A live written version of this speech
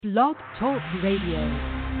Blog Talk Radio.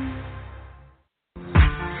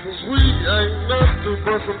 'Cause we ain't nothing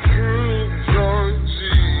but some true young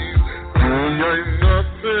G's. We ain't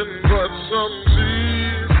nothing but some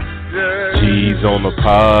G's. Yeah. G's on the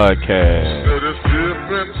podcast. That is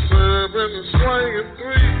dipping, serving, swinging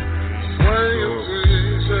threes, yeah.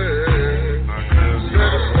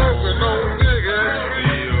 That is smoking on big ass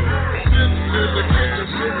weed. Sitting in the kitchen,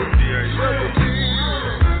 sipping 17.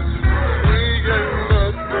 We ain't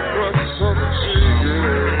nothing but some G's,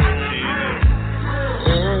 yeah.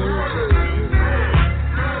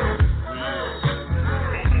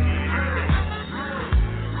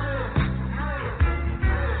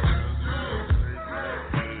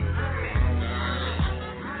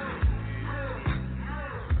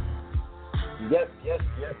 Yes.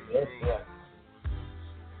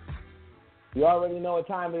 You already know what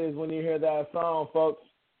time it is when you hear that song, folks.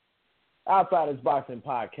 Outsiders Boxing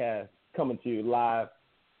Podcast coming to you live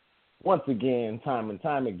once again, time and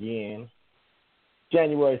time again.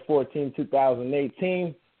 January 14,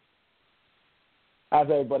 2018. How's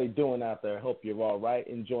everybody doing out there? Hope you're all right,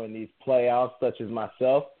 enjoying these playoffs, such as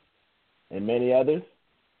myself and many others.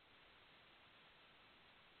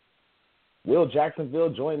 Will Jacksonville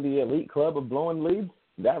join the elite club of blowing leads?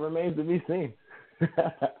 That remains to be seen.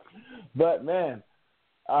 But, man,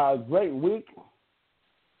 great week,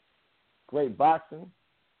 great boxing,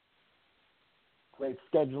 great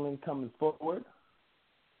scheduling coming forward.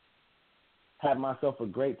 Had myself a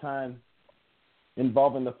great time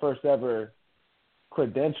involving the first ever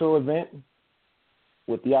credential event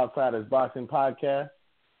with the Outsiders Boxing Podcast.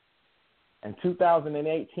 And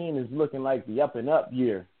 2018 is looking like the up and up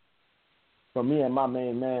year for me and my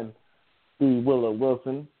main man, Steve Willa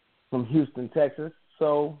Wiltz from Houston, Texas.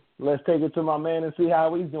 So let's take it to my man and see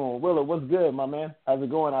how he's doing. Willa, what's good, my man? How's it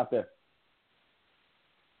going out there?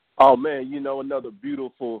 Oh, man, another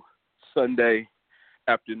beautiful Sunday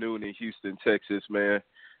afternoon in Houston, Texas, man.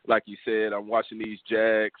 Like you said, I'm watching these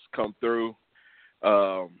Jags come through.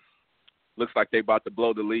 Looks like they about to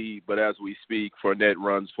blow the lead, but as we speak, Fournette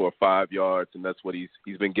runs for 5 yards, and that's what he's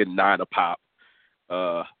been getting 9 a pop.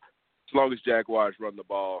 As long as Jaguars run the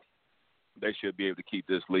ball, they should be able to keep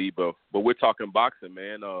this lead. But we're talking boxing,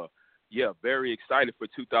 man. Very excited for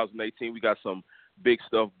 2018. We got some big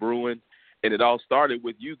stuff brewing, and it all started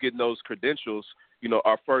with you getting those credentials.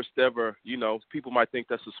 Our first ever. People might think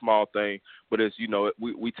that's a small thing, but as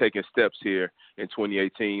we taking steps here in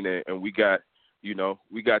 2018, and we got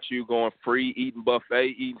you going free, eating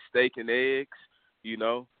buffet, eating steak and eggs.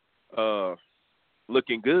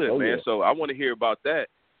 Looking good, man. Yeah. So I want to hear about that.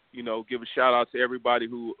 Give a shout out to everybody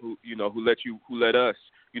who let us,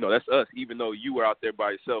 that's us, even though you were out there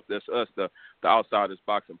by yourself, that's us, the Outsiders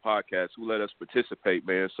Boxing Podcast, who let us participate,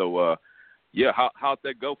 man. So, how'd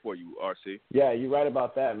that go for you, RC? Yeah, you're right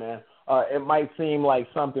about that, man. It might seem like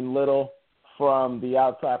something little from the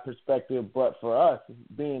outside perspective, but for us,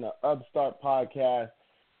 being an upstart podcast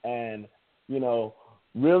and,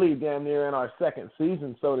 really damn near in our second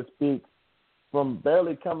season, so to speak, from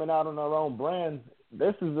barely coming out on our own brand,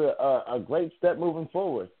 this is a great step moving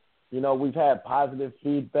forward. We've had positive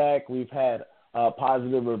feedback. We've had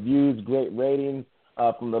positive reviews, great ratings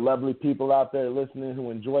from the lovely people out there listening who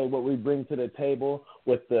enjoy what we bring to the table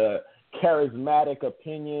with the charismatic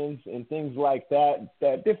opinions and things like that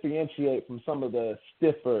differentiate from some of the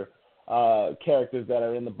stiffer characters that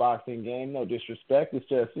are in the boxing game. No disrespect. It's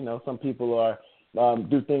just, some people are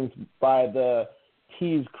do things by the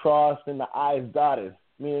T's crossed and the I's dotted.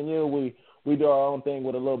 Me and you, we do our own thing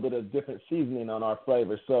with a little bit of different seasoning on our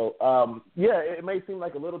flavor. So, it may seem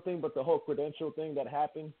like a little thing, but the whole credential thing that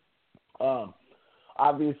happened,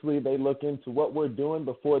 obviously they look into what we're doing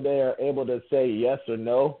before they are able to say yes or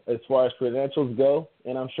no as far as credentials go.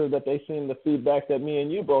 And I'm sure that they've seen the feedback that me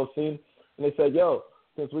and you both seen. And they said,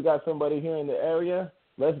 since we got somebody here in the area,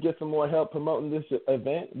 let's get some more help promoting this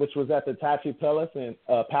event, which was at the Tachi Palace in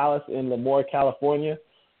Lemoore, California.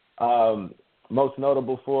 Most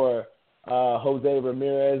notable for Jose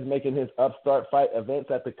Ramirez making his upstart fight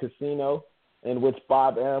events at the casino, in which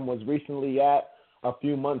Bob Arum was recently at a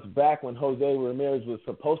few months back when Jose Ramirez was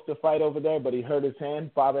supposed to fight over there, but he hurt his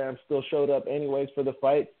hand. Bob Arum still showed up anyways for the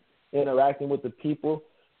fight, interacting with the people.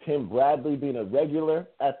 Tim Bradley, being a regular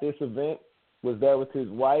at this event, was there with his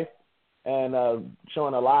wife and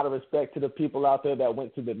showing a lot of respect to the people out there that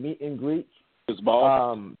went to the meet and greets. His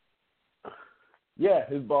boss?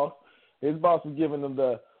 His boss. His boss was giving them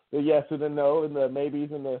the yes or the no and the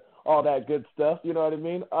maybes and the all that good stuff. You know what I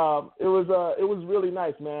mean? It was really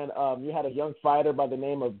nice, man. You had a young fighter by the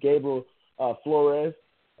name of Gabriel Flores,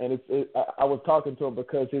 and I was talking to him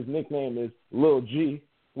because his nickname is Lil G,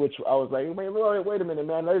 which I was like, wait a minute,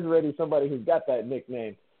 man. There's already somebody who's got that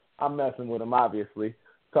nickname. I'm messing with him, obviously,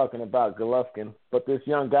 talking about Golovkin. But this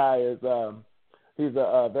young guy is he's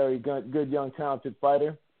a very good young, talented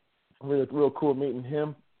fighter. Real cool meeting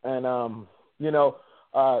him. And,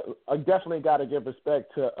 I definitely got to give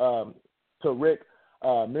respect to Rick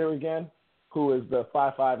Mirigan, who is the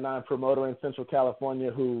 559 promoter in Central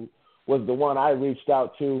California, who was the one I reached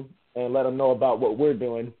out to and let him know about what we're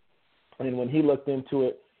doing. And when he looked into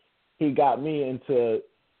it, he got me into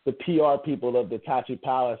the PR people of the Tachi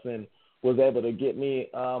Palace and was able to get me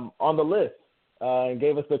on the list and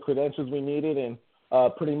gave us the credentials we needed and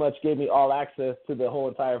pretty much gave me all access to the whole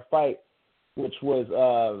entire fight, which was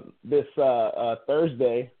this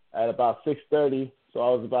Thursday at about 6:30. So I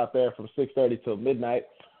was about there from 6:30 till midnight,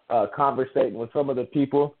 conversating with some of the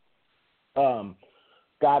people.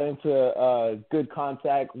 Got into good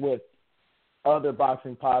contact with other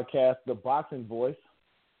boxing podcasts, The Boxing Voice.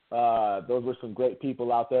 Those were some great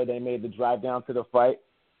people out there. They made the drive down to the fight.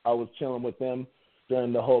 I was chilling with them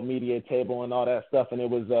during the whole media table and all that stuff, and it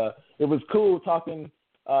was cool talking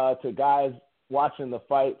to guys watching the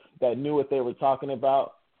fights that knew what they were talking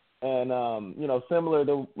about. And, similar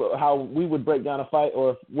to how we would break down a fight,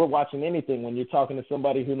 or if we're watching anything, when you're talking to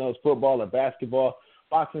somebody who knows football or basketball,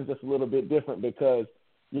 boxing is just a little bit different because,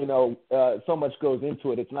 so much goes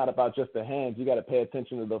into it. It's not about just the hands. You got to pay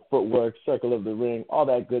attention to the footwork, circle of the ring, all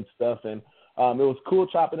that good stuff. And it was cool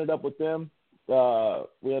chopping it up with them.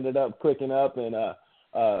 We ended up clicking up and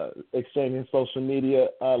exchanging social media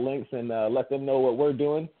links and let them know what we're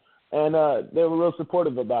doing. And they were real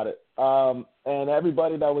supportive about it. And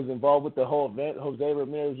everybody that was involved with the whole event, Jose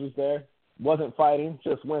Ramirez was there, wasn't fighting,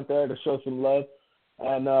 just went there to show some love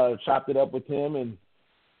and chopped it up with him. And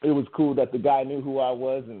it was cool that the guy knew who I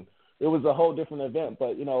was. And it was a whole different event.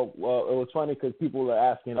 But, it was funny because people were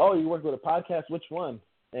asking, oh, you work with a podcast? Which one?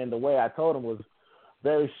 And the way I told them was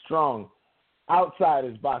very strong.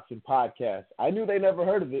 Outsiders Boxing Podcast. I knew they never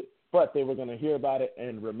heard of it, but they were going to hear about it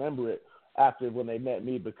and remember it after when they met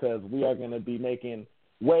me, because we are going to be making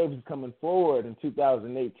waves coming forward in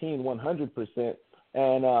 2018, 100%.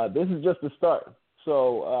 And this is just the start.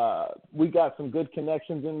 So we got some good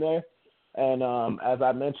connections in there. And as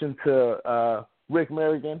I mentioned to Rick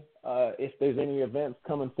Merrigan, if there's any events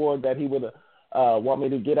coming forward that he would want me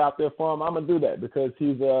to get out there for him, I'm going to do that because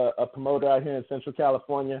he's a promoter out here in Central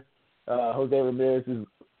California. Jose Ramirez is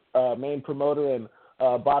main promoter and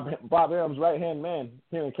Bob Arum's right-hand man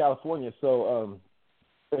here in California. So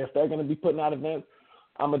if they're going to be putting out events,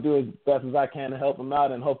 I'm going to do as best as I can to help them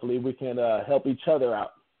out, and hopefully we can help each other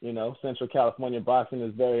out. Central California boxing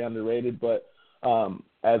is very underrated, but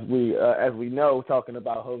as we know, talking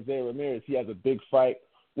about Jose Ramirez, he has a big fight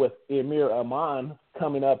with Emir Aman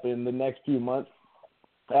coming up in the next few months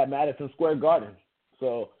at Madison Square Garden.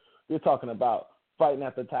 So we're talking about fighting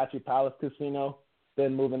at the Tachi Palace Casino,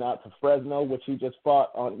 then moving out to Fresno, which he just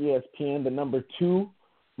fought on ESPN, the number 2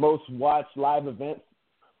 most watched live event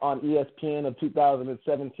on ESPN of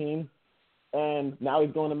 2017. And now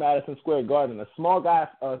he's going to Madison Square Garden, a small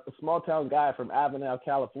town guy from Avenel,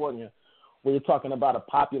 California, where you're talking about a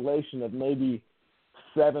population of maybe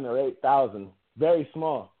 7,000 or 8,000, very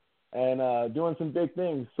small, and doing some big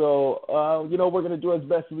things. So, we're going to do as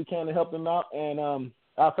best as we can to help them out. And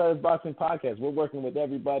Outsiders Boxing Podcast, we're working with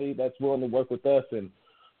everybody that's willing to work with us. And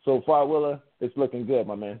so far, Willa, it's looking good,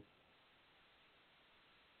 my man.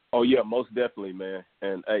 Oh, yeah, most definitely, man.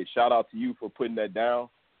 And, hey, shout out to you for putting that down.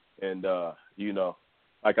 And,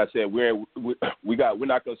 like I said, we're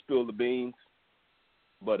not going to spill the beans,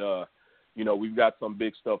 but, we've got some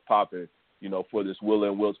big stuff popping, for this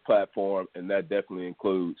Willa and Wiltz platform, and that definitely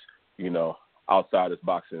includes, Outsiders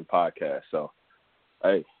Boxing Podcast. So,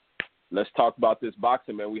 hey, let's talk about this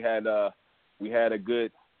boxing, man. We had a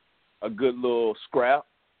good little scrap.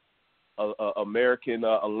 American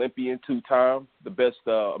Olympian 2-time, the best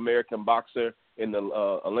American boxer in the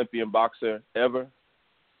Olympian boxer ever.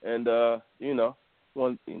 And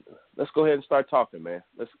let's go ahead and start talking, man.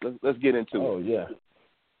 Let's get into it.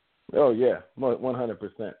 Oh yeah,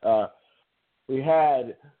 100%. We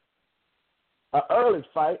had an early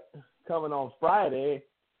fight coming on Friday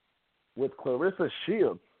with Claressa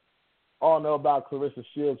Shields. All know about Claressa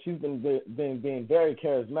Shields. She's been being very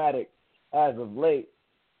charismatic as of late,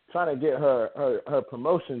 trying to get her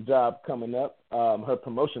promotion job coming up, her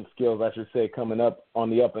promotion skills, I should say, coming up on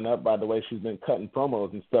the up and up. By the way, she's been cutting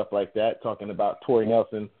promos and stuff like that, talking about Tori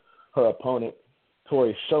Nelson, her opponent,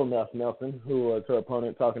 Tori Shownuff Nelson, who was her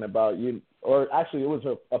opponent, talking about or actually it was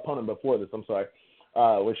her opponent before this, I'm sorry,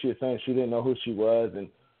 where she was saying she didn't know who she was, and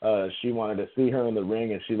she wanted to see her in the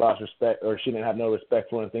ring, and she lost respect, or she didn't have no respect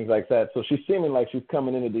for her and things like that. So she's seeming like she's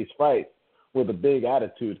coming into these fights with a big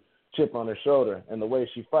attitude, chip on her shoulder. And the way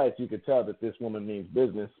she fights, you could tell that this woman means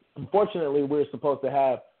business. Unfortunately, we're supposed to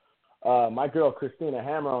have my girl Christina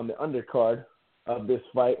Hammer on the undercard of this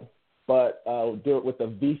fight, but with the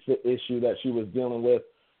visa issue that she was dealing with,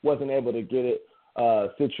 wasn't able to get it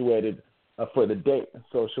situated for the date.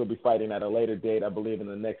 So she'll be fighting at a later date, I believe, in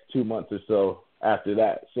the next 2 months or so after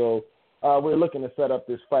that. So we're looking to set up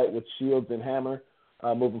this fight with Shields and Hammer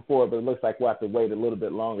moving forward, but it looks like we'll have to wait a little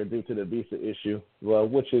bit longer due to the visa issue, well,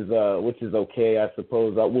 which is okay, I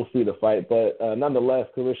suppose. We'll see the fight, but nonetheless,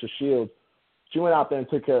 Claressa Shields, she went out there and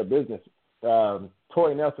took care of business.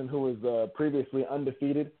 Tori Nelson, who was previously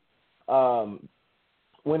undefeated,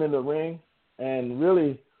 went in the ring and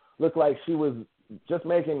really looked like she was just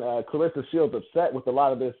making Claressa Shields upset with a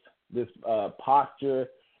lot of this posture,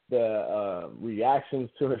 the reactions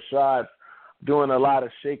to her shots, doing a lot of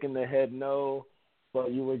shaking the head no,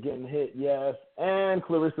 but you were getting hit yes, and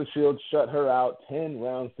Claressa Shields shut her out 10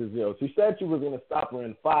 rounds to 0. She said she was going to stop her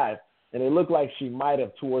in 5, and it looked like she might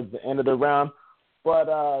have towards the end of the round. But,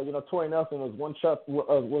 Tori Nelson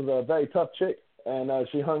was a very tough chick, and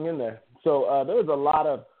she hung in there. So there was a lot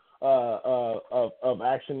of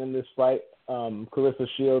action in this fight. Claressa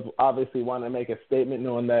Shields obviously wanted to make a statement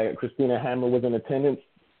knowing that Christina Hammer was in attendance.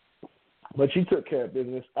 But she took care of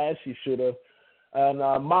business, as she should have. And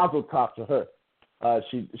mazel tov to her.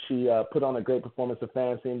 She put on a great performance. The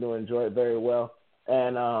fans seemed to enjoy it very well.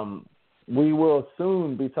 And we will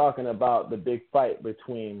soon be talking about the big fight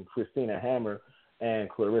between Christina Hammer and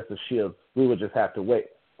Claressa Shields. We would just have to wait.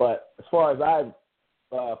 But as far as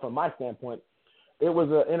from my standpoint, it was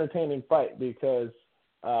an entertaining fight because,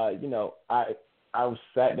 I was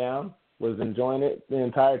sat down, was enjoying it the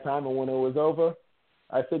entire time, and when it was over,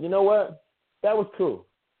 I said, you know what, that was cool.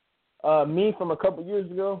 Me from a couple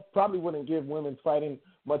years ago probably wouldn't give women's fighting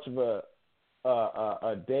much of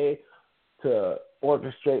a day to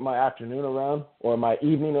orchestrate my afternoon around, or my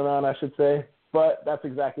evening around, I should say. But that's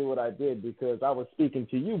exactly what I did, because I was speaking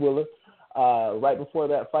to you, Willa, right before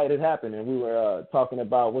that fight had happened, and we were talking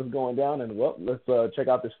about what's going down, and, well, let's check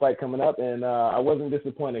out this fight coming up. And I wasn't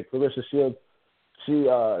disappointed. Claressa Shields, she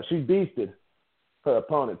beasted her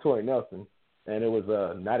opponent, Tori Nelson, and it was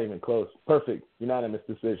not even close. Perfect, unanimous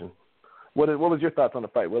decision. What was your thoughts on the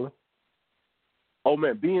fight, Willa? Oh,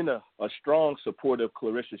 man, being a strong supporter of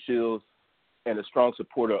Claressa Shields and a strong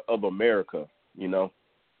supporter of America,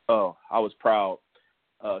 I was proud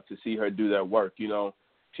to see her do that work.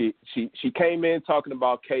 She came in talking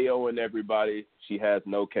about KOing everybody. She has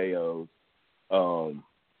no KOs,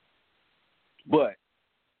 but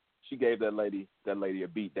she gave that lady a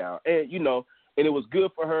beat down, and and it was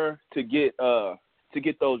good for her to get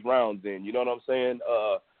those rounds in. You know what I'm saying?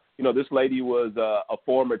 This lady was a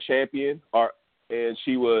former champion, and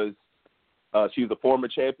she was a former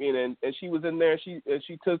champion, and she was in there. She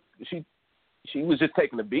was just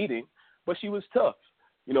taking a beating, but she was tough.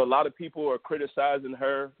 A lot of people are criticizing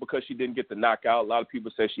her because she didn't get the knockout. A lot of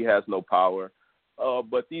people say she has no power,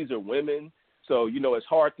 but these are women, so it's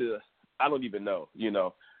hard to. I don't even know,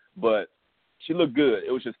 but she looked good.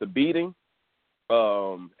 It was just a beating,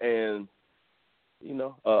 and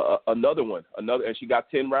another one, and she got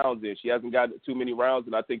 10 rounds in. She hasn't got too many rounds,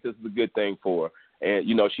 and I think this is a good thing for her. And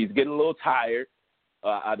she's getting a little tired.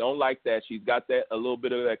 I don't like that. She's got a little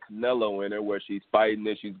bit of that Canelo in her, where she's fighting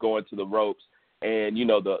and she's going to the ropes. And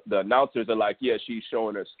the announcers are like, yeah, she's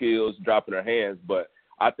showing her skills, dropping her hands, but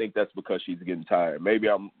I think that's because she's getting tired. Maybe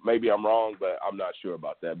I'm wrong, but I'm not sure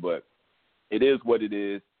about that. But it is what it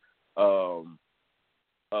is.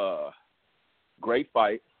 Great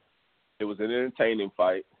fight. It was an entertaining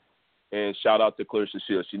fight, and shout out to Claressa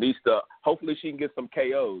Shields. She needs to. Hopefully, she can get some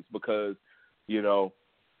KOs because, even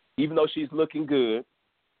though she's looking good,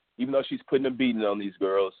 even though she's putting a beating on these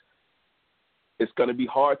girls, it's going to be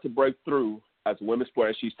hard to break through as a women's sport.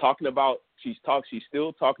 And she's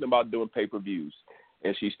still talking about doing pay-per-views,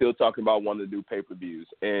 and she's still talking about wanting to do pay-per-views.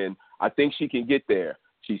 And I think she can get there.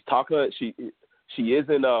 She's talking. She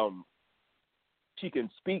isn't. She can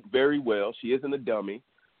speak very well. She isn't a dummy.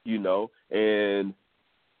 And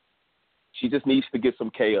she just needs to get some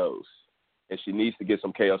KOs, and she needs to get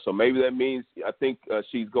some KOs. So maybe that means I think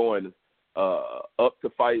she's going up to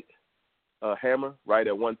fight Hammer right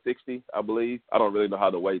at 160, I believe. I don't really know how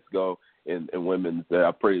the weights go in women's.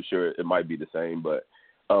 I'm pretty sure it might be the same, but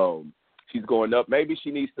she's going up. Maybe she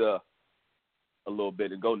needs to a little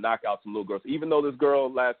bit and go knock out some little girls. Even though this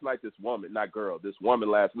woman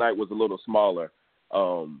last night was a little smaller.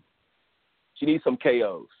 She needs some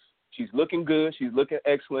KOs. She's looking good. She's looking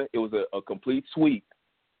excellent. It was a complete sweep.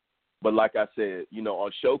 But like I said,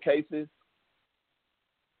 on showcases,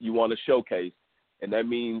 you want to showcase, and that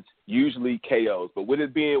means usually KOs. But with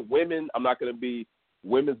it being women, I'm not going to be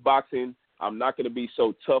women's boxing. I'm not going to be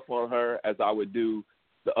so tough on her as I would do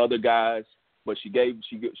the other guys. But she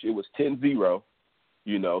was 10-0,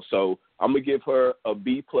 So I'm going to give her a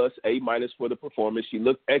B+, A- for the performance. She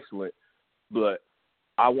looked excellent, but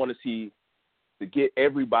I want to get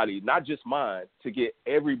everybody, not just mine, to get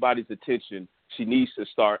everybody's attention. She needs to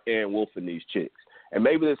start Aaron Wolfing these chicks. And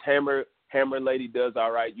maybe this Hammer lady does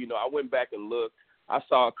all right. I went back and looked. I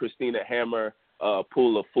saw Christina Hammer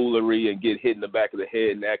pull a foolery and get hit in the back of the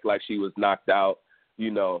head and act like she was knocked out,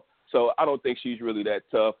 So I don't think she's really that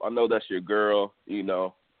tough. I know that's your girl, and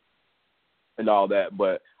all that.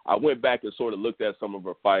 But I went back and sort of looked at some of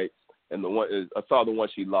her fights, and I saw the one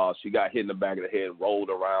she lost. She got hit in the back of the head, rolled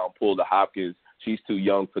around, pulled a Hopkins. She's too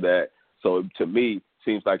young for that. So to me,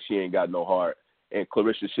 seems like she ain't got no heart. And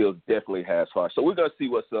Clarissa Shields definitely has heart. So we're gonna see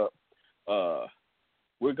what's up.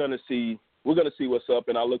 We're gonna see what's up,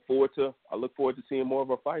 and I look forward to seeing more of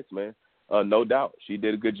her fights, man. No doubt, she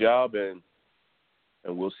did a good job, and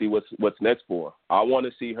we'll see what's next for her. I want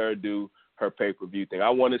to see her do her pay-per-view thing. I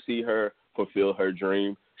want to see her fulfill her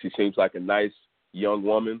dream. She seems like a nice young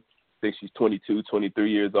woman. I think she's 22,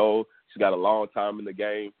 23 years old. She's got a long time in the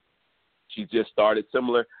game. She just started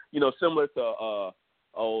similar to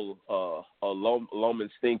Loman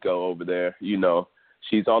Stinko over there.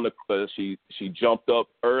 She's on the she jumped up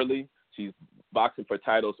early. She's boxing for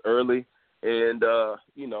titles early, and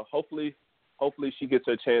hopefully she gets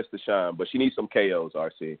her chance to shine. But she needs some KOs,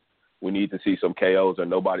 RC. We need to see some KOs, or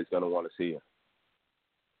nobody's gonna want to see her.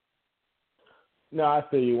 No, I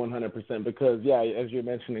feel you 100% because, yeah, as you're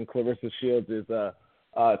mentioning, Clarissa Shields is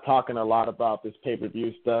talking a lot about this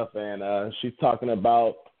pay-per-view stuff, and she's talking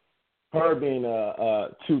about her being a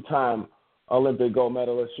two-time Olympic gold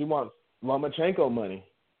medalist. She wants Lomachenko money,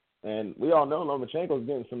 and we all know Lomachenko's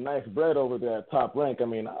getting some nice bread over there at Top Rank. I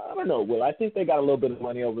mean, I don't know, Will. I think they got a little bit of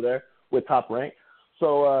money over there with Top Rank.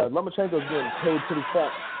 So Lomachenko's getting paid pretty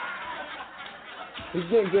fat. He's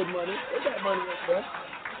getting good money. They got money up there.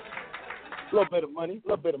 A little bit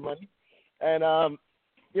of money. And,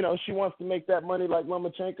 she wants to make that money like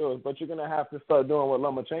Lomachenko, but you're going to have to start doing what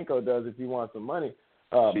Lomachenko does if you want some money.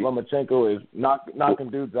 Lomachenko is knocking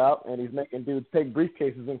dudes out, and he's making dudes take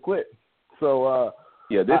briefcases and quit. So,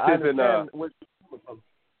 this isn't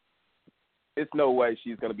it's no way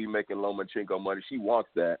she's going to be making Lomachenko money. She wants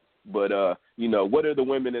that. But, what are the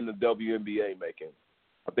women in the WNBA making?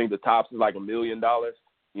 I think the tops is like $1 million.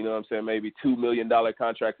 You know what I'm saying? Maybe $2 million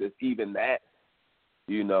contract is even that,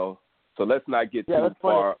 So let's not get too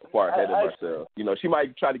far ahead of ourselves. She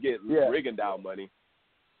might try to get Rigondeaux money.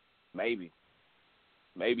 Maybe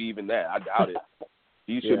even that. I doubt it.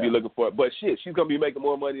 You should be looking for it. But, shit, she's going to be making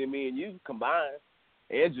more money than me and you combined,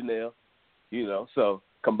 and Janelle, so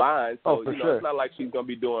combined. So, sure. It's not like she's going to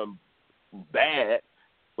be doing bad.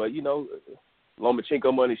 But,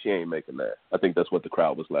 Lomachenko money, she ain't making that. I think that's what the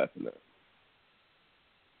crowd was laughing at.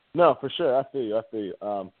 No, for sure. I feel you.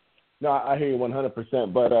 No, I hear you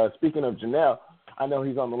 100%. But speaking of Janelle, I know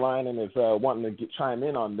he's on the line and is wanting to chime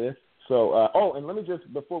in on this. So, and let me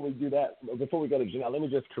just, before we go to Janelle, let me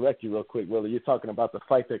just correct you real quick, Willie. You're talking about the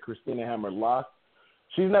fight that Christina Hammer lost.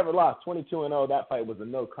 She's never lost. 22-0. That fight was a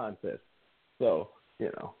no contest. So,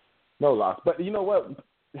 no loss. But you know what?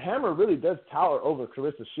 Hammer really does tower over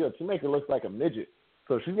Clarissa Shields. She makes her look like a midget.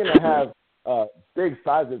 So she's going to have big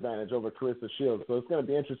size advantage over Clarissa Shields. So it's going to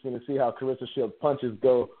be interesting to see how Clarissa Shields' punches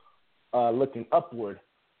go looking upward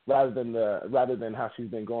rather than how she's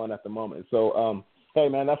been going at the moment. So, hey,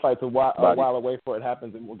 man, that fight's a while away before it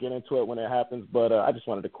happens, and we'll get into it when it happens. But I just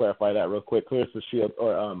wanted to clarify that real quick. Clarissa Shields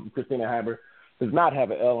or Christina Hammer does not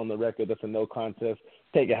have an L on the record. That's a no contest.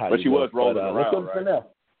 Take it how you will. But she was rolling around, right?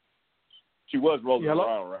 She was rolling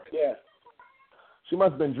around, right? Yeah. She must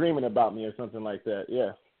have been dreaming about me or something like that.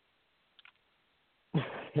 Yeah.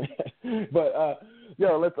 But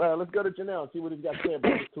let's go to Janelle and see what he's got to say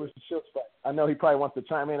about this Clarissa Shields fight. I know he probably wants to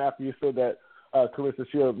chime in after you said that Clarissa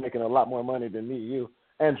Shields making a lot more money than me, you,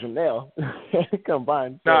 and Janelle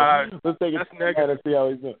combined. So let's take it and see how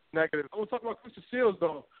he's doing. Negative. I want to talk about Clarissa Shields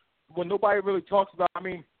though. When nobody really talks about, I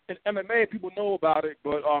mean, in MMA people know about it,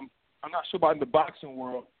 but I'm not sure about in the boxing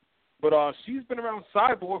world. But she's been around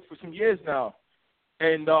Cyborg for some years now,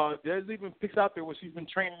 and there's even pics out there where she's been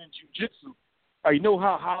training in jiu-jitsu. You know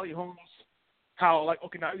how Holly Holmes, now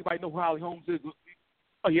everybody know who Holly Holmes is.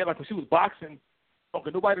 Oh, yeah, like when she was boxing,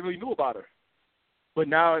 nobody really knew about her. But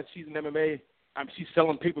now she's in MMA, she's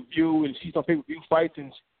selling pay-per-view, and she's on pay-per-view fights,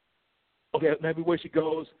 and everywhere she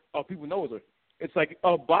goes, people knows her. It's like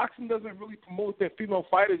boxing doesn't really promote their female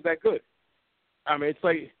fighters that good. I mean,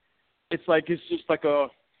 it's just like a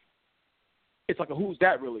who's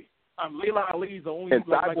that really? Layla Ali is the only. And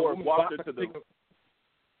Cyborg walked her to the.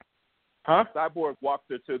 Huh? Cyborg walked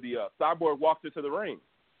her to the ring.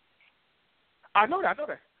 I know that.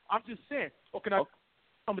 I'm just saying. Okay, now,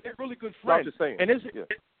 they're really good No, I'm friends. just saying.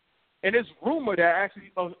 And it's rumor that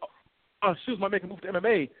actually she might make a move to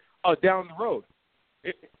MMA down the road.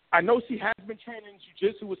 I know she has been training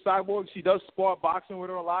jiu-jitsu with Cyborg. She does spar boxing with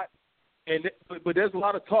her a lot. But there's a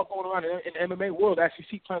lot of talk going around in the MMA world. Actually,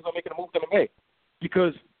 she plans on making a move to MMA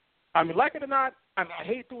because, I mean, like it or not, I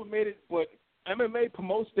hate to admit it, but MMA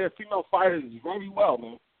promotes their female fighters very well,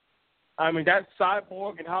 man. I mean, that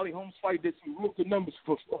Cyborg and Holly Holmes fight did some real good numbers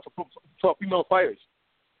for female fighters.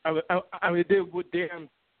 I mean, it did with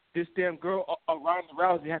this damn girl, Ronda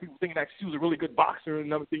Rousey, had people thinking that she was a really good boxer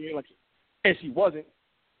and everything, and she wasn't.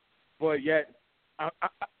 But yet,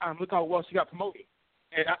 I'm look how well she got promoted.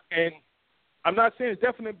 And I'm not saying it's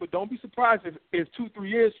definite, but don't be surprised if 2-3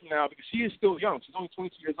 years from now, because she is still young. She's only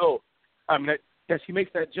 22 years old. I mean, that she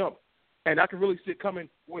makes that jump. And I can really see it coming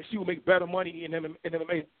where she will make better money in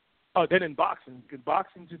MMA than in boxing, because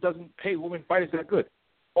boxing just doesn't pay women fighters that good.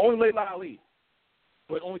 Only Layla Ali,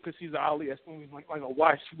 but only because she's an Ali. That's only like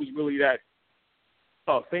why she was really that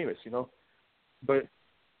famous, you know. But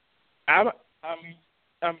I mean,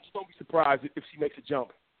 just don't be surprised if she makes a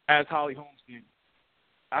jump, as Holly Holmes did.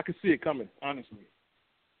 I can see it coming, honestly.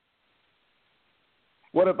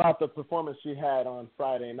 What about the performance she had on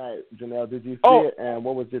Friday night, Janelle? Did you see it, and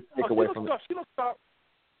what was your takeaway from it? She looked sharp.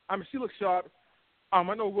 I mean, she looked sharp. I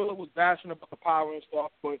know Willa was bashing about the power and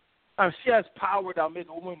stuff, but she has power that makes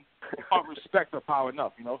a woman respect her power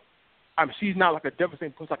enough, you know. I mean, she's not like a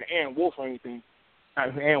devastating person like an Ann Wolf or anything. I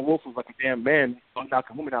mean, Ann Wolf was like a damn man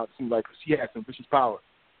knocking women out, it seemed like, 'cause she had some vicious power.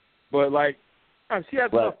 But, she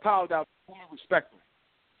has enough power that women respect her.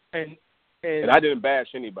 And I didn't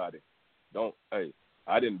bash anybody.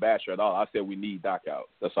 I didn't bash her at all. I said we need knockouts.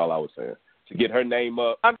 That's all I was saying. To get her name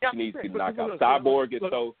up, she needs to get knocked out. Cyborg is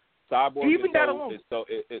so. Even that alone.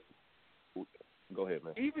 Go ahead,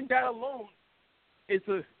 man. Even that alone, it's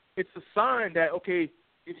a sign that if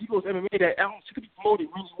she goes MMA, that she could be promoted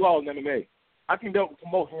really well in MMA. I think they'll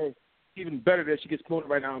promote her even better than she gets promoted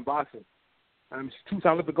right now in boxing. She's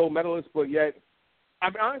 2-time Olympic gold medalist, but yet,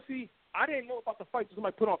 honestly, I didn't know about the fight that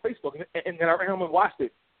somebody put on Facebook, and then I ran home and watched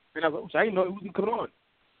it. And I was like, I didn't know it wasn't coming on.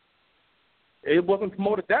 It wasn't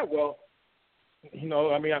promoted that well. You know,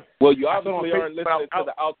 well, you obviously aren't listening to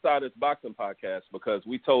the Outsiders Boxing podcast, because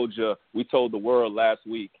we told the world last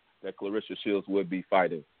week that Clarissa Shields would be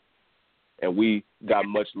fighting. And we got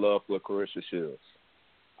much love for Clarissa Shields.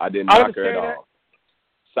 I didn't knock her at all.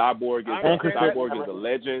 Cyborg is a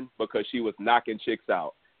legend because she was knocking chicks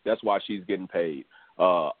out. That's why she's getting paid.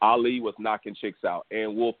 Ali was knocking chicks out.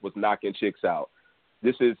 Ann Wolf was knocking chicks out.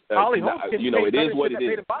 This is, it is what it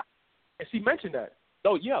is. And she mentioned that.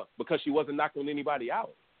 Oh, yeah, because she wasn't knocking anybody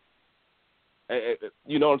out.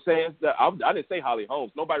 You know what I'm saying? I didn't say Holly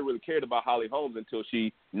Holmes. Nobody really cared about Holly Holmes until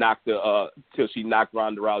she knocked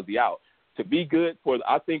Ronda Rousey out. To be good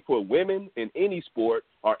I think for women in any sport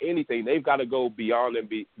or anything, they've got to go beyond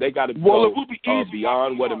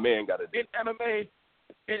beyond what a man got to do.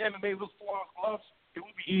 In MMA, those 4-ounce gloves, it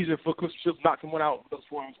would be easier for Clarissa Shields knocking one out with those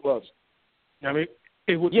 4-ounce gloves. You know what I mean?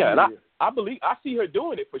 It would be easier. And I see her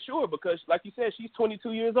doing it for sure, because like you said, she's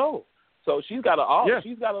 22 years old. So she's got a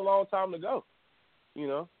long time to go. You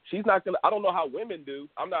know, she's not gonna. I don't know how women do.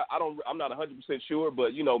 I'm not 100% sure,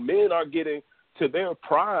 but men are getting to their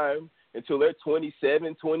prime until they're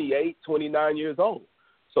 27, 28, 29 years old.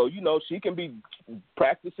 So she can be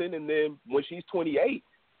practicing, and then when she's 28,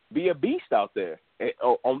 be a beast out there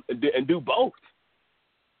and do both.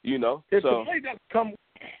 If the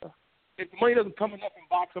money doesn't come enough in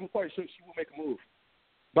boxing, I'm quite sure she will make a move.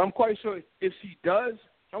 But I'm quite sure if she does,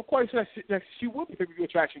 I'm quite sure that she will be a pay-per-view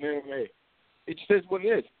attraction in MMA. It just is what it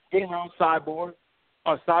is. Getting around Cyborg.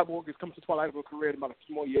 Cyborg is coming to the twilight of her career in about a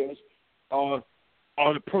few more years. On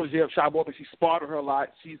the protege of Cyborg, but she sparred her a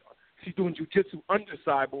lot. She's doing jiu-jitsu under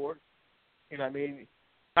Cyborg. You know what I mean?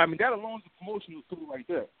 That alone is a promotional tool right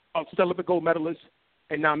there. She's an Olympic gold medalist,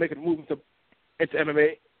 and now making a move into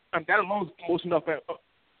MMA. That alone is promotion enough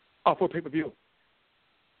for pay-per-view.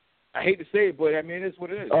 I hate to say it, but it is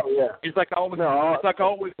what it is. Oh yeah. It's like I always say.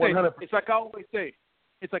 It's like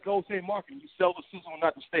I always say in marketing, you sell the sizzle,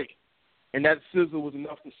 not the steak. And that sizzle was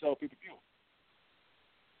enough to sell pay-per-view.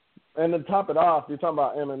 And to top it off, you're talking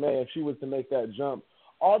about MMA. If she was to make that jump,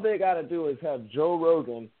 all they got to do is have Joe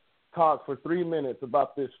Rogan talk for 3 minutes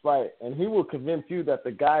about this fight, and he will convince you that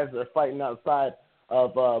the guys that are fighting outside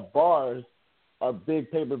of bars are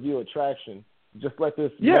big pay-per-view attraction. Just let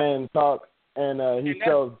this man talk, and he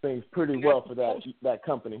sells things pretty well for that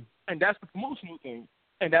company. And that's the promotional thing.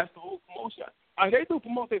 And that's the whole promotion. I mean, they do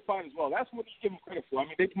promote their fight as well. That's what you give them credit for. I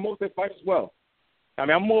mean, they promote their fight as well. I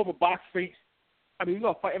mean, I'm more of a box face. I mean, you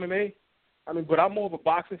know, fight MMA. I mean, but I'm more of a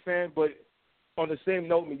boxing fan. But on the same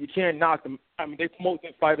note, I mean, you can't knock them. I mean, they promote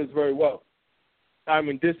their fighters very well. I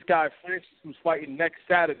mean, this guy, Francis, who's fighting next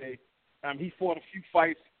Saturday, he fought a few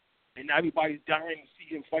fights, and now everybody's dying to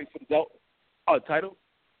see him fight for the title.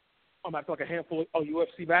 After like a handful of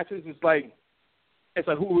UFC matches, it's like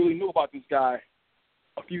who really knew about this guy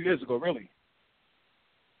a few years ago, really?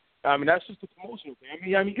 I mean, that's just a promotional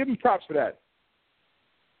thing. I mean, give him props for that.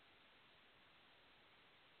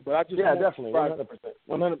 But I just definitely, 100%.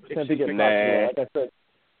 100% to get props. Like I said,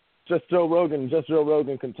 just Joe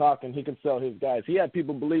Rogan can talk and he can sell his guys. He had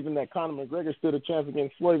people believing that Conor McGregor stood a chance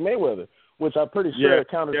against Floyd Mayweather, which I'm pretty sure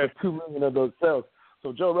accounted for 2 million of those sales.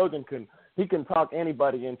 So Joe Rogan can talk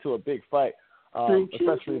anybody into a big fight,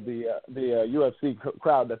 especially the UFC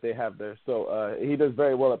crowd that they have there. So he does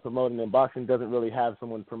very well at promoting, and boxing doesn't really have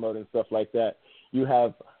someone promoting stuff like that. You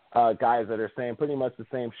have guys that are saying pretty much the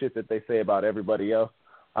same shit that they say about everybody else.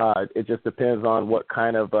 It just depends on what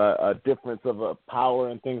kind of a difference of power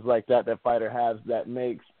and things like that fighter has that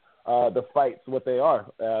makes the fights what they are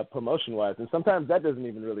promotion-wise. And sometimes that doesn't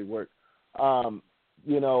even really work. Andre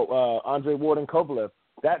Ward and Kovalev,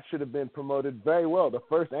 that should have been promoted very well, the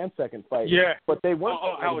first and second fight. Yeah. But they weren't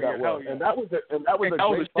that well. Yeah. And that was a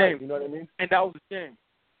great fight, you know what I mean? And that was a shame.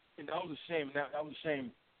 That was a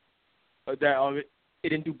shame that it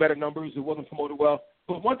didn't do better numbers. It wasn't promoted well.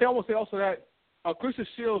 But one thing I want to say also that Krista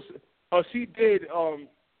Shields, she did the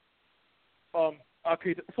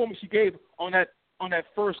performance she gave on that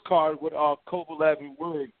first card with Kovalev and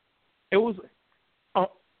Word. It was I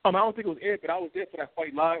don't think it was aired, but I was there for that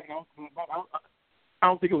fight live. I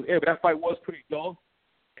don't think it was aired, but that fight was pretty dull,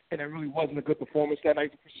 and it really wasn't a good performance that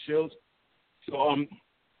night for Krista Shields.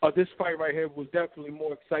 So this fight right here was definitely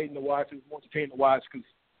more exciting to watch. It was more entertaining to watch because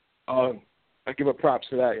I give her props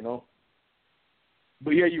for that, you know.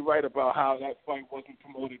 But yeah, you're right about how that fight wasn't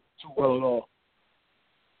promoted too well at all.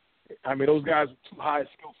 I mean, those guys were too high,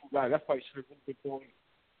 skillful guys. That fight should have been promoted.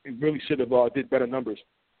 It really should have did better numbers.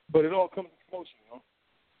 But it all comes to promotion, you know.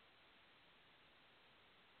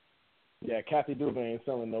 Yeah, Kathy Duvall ain't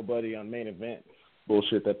selling nobody on main event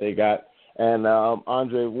bullshit that they got. And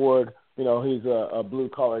Andre Ward, you know, he's a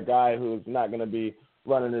blue-collar guy who's not going to be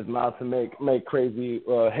running his mouth to make crazy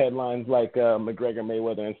headlines like McGregor,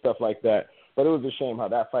 Mayweather, and stuff like that. But it was a shame how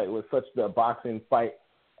that fight was such the boxing fight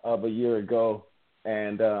of a year ago,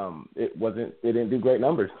 and it didn't do great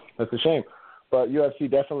numbers. That's a shame. But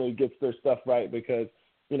UFC definitely gets their stuff right because,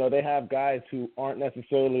 you know, they have guys who aren't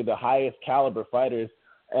necessarily the highest caliber fighters,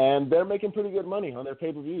 and they're making pretty good money on their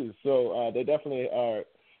pay-per-views. So they definitely are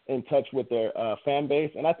in touch with their fan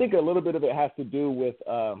base. And I think a little bit of it has to do with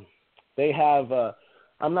they have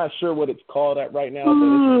I'm not sure what it's called at right now, but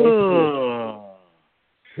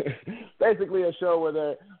it's basically a show where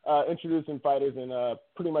they're introducing fighters and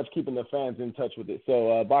pretty much keeping the fans in touch with it.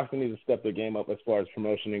 So boxing needs to step their game up as far as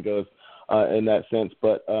promotion goes in that sense.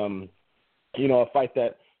 But, you know, a fight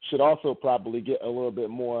that should also probably get a little bit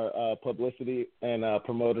more publicity and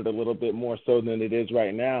promoted a little bit more so than it is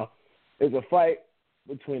right now is a fight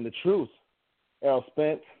between the Truth, Errol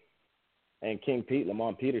Spence, and King Pete,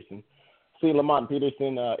 Lamont Peterson. See Lamont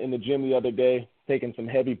Peterson in the gym the other day taking some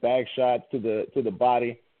heavy bag shots to the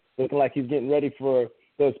body, looking like he's getting ready for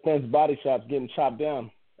those Spence body shots getting chopped down.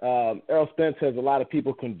 Errol Spence has a lot of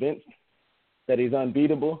people convinced that he's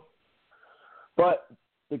unbeatable, but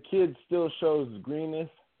the kid still shows greenness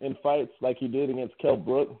in fights like he did against Kell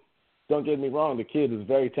Brook. Don't get me wrong, the kid is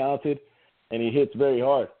very talented, and he hits very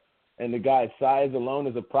hard. And the guy's size alone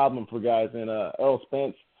is a problem for guys. And Errol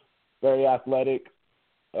Spence, very athletic,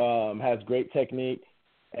 has great technique,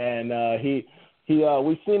 and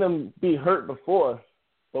we've seen him be hurt before,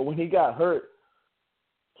 but when he got hurt,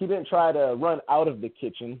 he didn't try to run out of the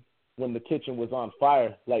kitchen when the kitchen was on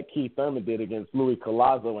fire like Keith Thurman did against Louis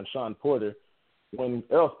Collazo and Sean Porter. When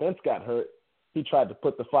Errol Spence got hurt, he tried to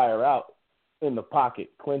put the fire out in the pocket,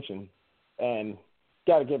 clinching. And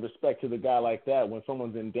got to give respect to the guy like that. When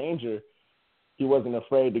someone's in danger, he wasn't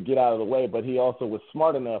afraid to get out of the way, but he also was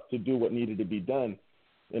smart enough to do what needed to be done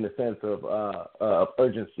in a sense of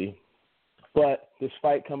urgency. But this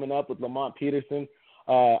fight coming up with Lamont Peterson,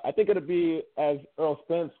 I think it'll be, as Errol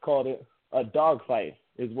Spence called it, a dog fight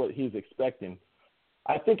is what he's expecting.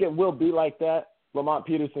 I think it will be like that. Lamont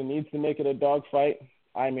Peterson needs to make it a dog fight.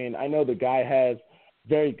 I mean, I know the guy has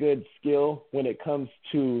very good skill when it comes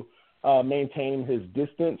to maintaining his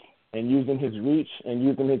distance and using his reach and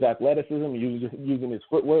using his athleticism, using his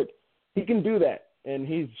footwork, he can do that. And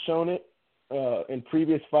he's shown it in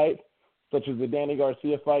previous fights, such as the Danny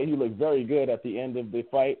Garcia fight. He looked very good at the end of the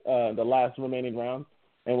fight, the last remaining round,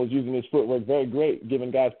 and was using his footwork very great,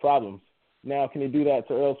 giving guys problems. Now, can he do that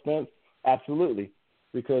to Errol Spence? Absolutely,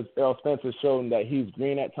 because Errol Spence has shown that he's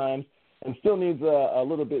green at times and still needs a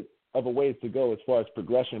little bit of a ways to go as far as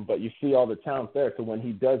progression, but you see all the talent there, so when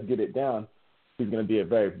he does get it down, he's going to be a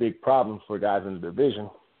very big problem for guys in the division.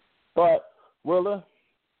 But, Willa,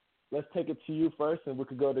 let's take it to you first, and we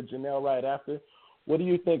could go to Janelle right after. What do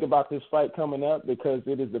you think about this fight coming up? Because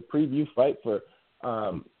it is the preview fight for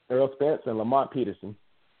Errol Spence and Lamont Peterson.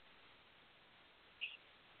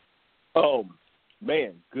 Oh,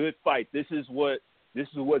 man, good fight. This is what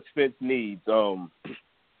Spence needs.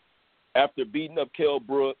 After beating up Kell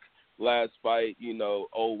Brook last fight,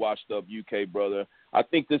 old washed-up UK brother, I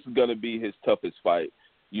think this is going to be his toughest fight.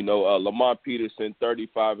 Lamont Peterson,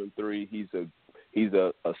 35-3. He's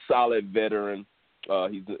a solid veteran.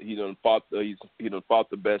 He done fought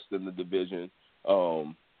the best in the division.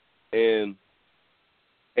 And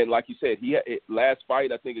like you said, last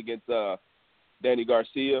fight I think against Danny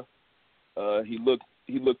Garcia, he looked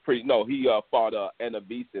pretty. No, he fought Anna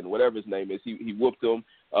Beeson, whatever his name is. He whooped him.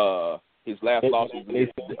 His last loss was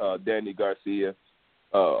against Danny Garcia.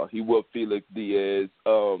 He whooped Felix Diaz.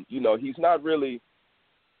 He's not really.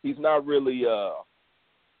 He doesn't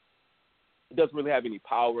really have any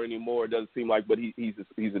power anymore. It doesn't seem like, but he's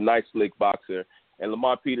a nice, slick boxer. And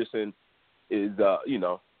Lamont Peterson is,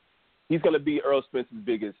 he's going to be Errol Spence's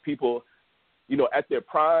biggest. People, at their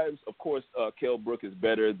primes, of course, Kell Brook is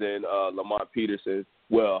better than Lamont Peterson.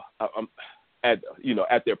 Well, at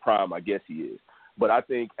their prime, I guess he is. But I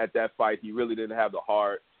think at that fight, he really didn't have the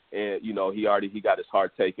heart, and he got his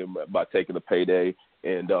heart taken by taking a payday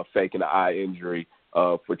and faking an eye injury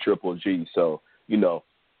for Triple G. So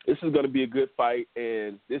this is going to be a good fight,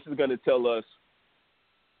 and this is going to tell us.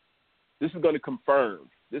 This is going to confirm.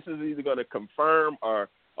 This is either going to confirm or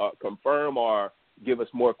give us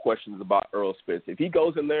more questions about Errol Spence. If he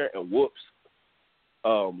goes in there and whoops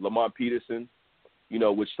Lamont Peterson,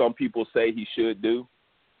 which some people say he should do,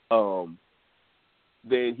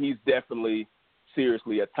 then he's definitely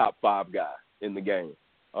seriously a top 5 guy in the game.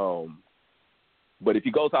 But if he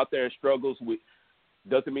goes out there and struggles,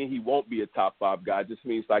 doesn't mean he won't be a top 5 guy. It just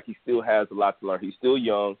means like he still has a lot to learn. He's still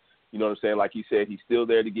young. You know what I'm saying? Like he said, he's still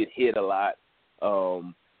there to get hit a lot.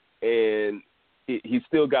 And he's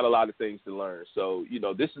still got a lot of things to learn. So,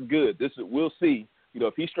 this is good. We'll see.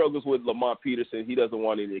 If he struggles with Lamont Peterson, he doesn't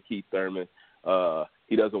want any of Keith Thurman.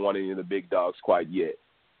 He doesn't want any of the big dogs quite yet.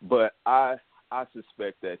 But I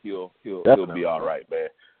suspect that he'll be all right, man.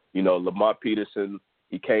 Lamont Peterson,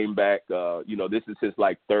 he came back. This is his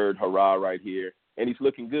third hurrah right here, and he's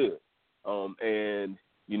looking good. And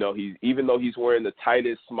he's, even though he's wearing the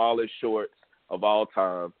tightest, smallest shorts of all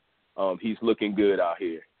time, he's looking good out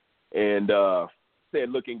here. And said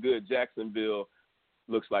looking good, Jacksonville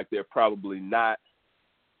looks like they're probably not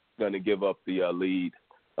going to give up the lead,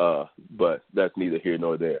 but that's neither here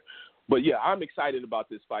nor there. But yeah, I'm excited about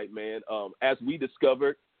this fight, man. As we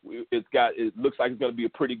discovered, it looks like it's going to be a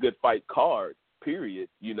pretty good fight card, period.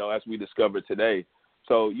 As we discovered today.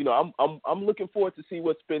 So I'm looking forward to see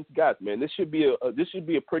what Spence got, man. This should be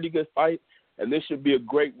a pretty good fight, and this should be a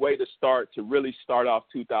great way to really start off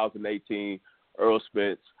 2018. Errol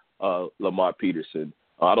Spence, Lamont Peterson.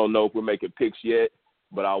 I don't know if we're making picks yet,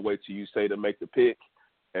 but I'll wait till you say to make the pick.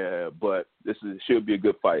 But should be a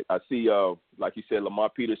good fight. I see, like you said,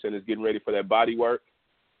 Lamont Peterson is getting ready for that body work,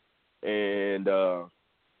 and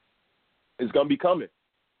it's gonna be coming.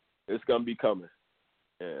 It's gonna be coming.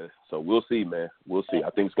 And so we'll see, man. We'll see.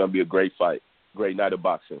 I think it's gonna be a great fight, great night of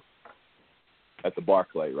boxing at the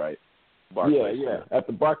Barclay, right? Barclay. Yeah, at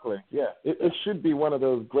the Barclay. Yeah, it should be one of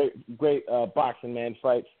those great boxing man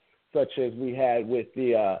fights, such as we had with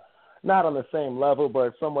the. Not on the same level,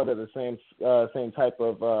 but somewhat of the same type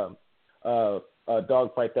of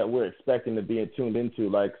dog fight that we're expecting to be tuned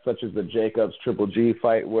into, such as the Jacobs Triple G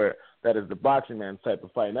fight, where that is the boxing man type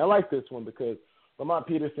of fight. And I like this one because Lamont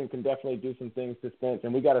Peterson can definitely do some things to Spence,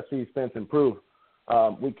 and we got to see Spence improve.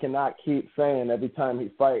 We cannot keep saying every time he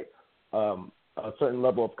fights a certain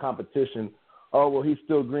level of competition, oh, well, he's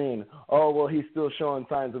still green. Oh, well, he's still showing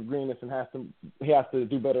signs of greenness and he has to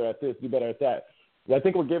do better at this, do better at that. I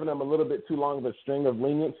think we're giving him a little bit too long of a string of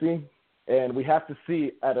leniency, and we have to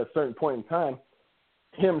see at a certain point in time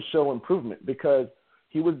him show improvement, because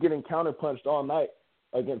he was getting counterpunched all night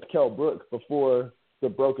against Kell Brook before the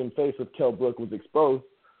broken face of Kell Brook was exposed,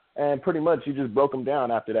 and pretty much he just broke him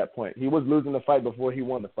down after that point. He was losing the fight before he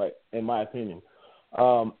won the fight, in my opinion.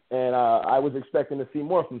 And I was expecting to see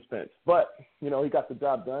more from Spence. But, he got the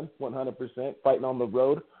job done 100%, fighting on the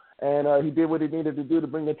road. And he did what he needed to do to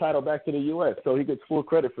bring the title back to the U.S., so he gets full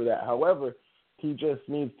credit for that. However, he just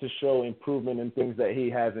needs to show improvement in things that he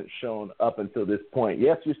hasn't shown up until this point.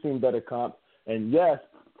 Yes, you've seen better comps. And, yes,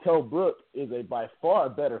 Kell Brook is a by far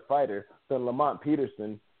better fighter than Lamont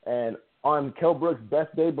Peterson. And on Kell Brook's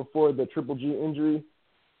best day before the Triple G injury,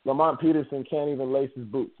 Lamont Peterson can't even lace his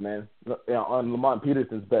boots, man, on Lamont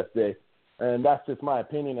Peterson's best day. And that's just my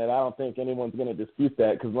opinion, and I don't think anyone's going to dispute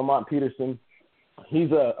that because Lamont Peterson,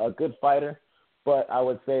 he's a good fighter, but I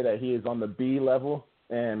would say that he is on the B level.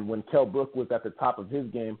 And when Kell Brook was at the top of his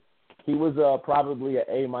game, he was probably an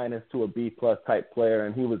A- to a B+ type player,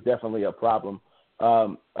 and he was definitely a problem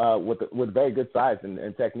with very good size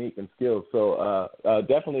and technique and skills. So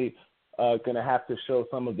definitely going to have to show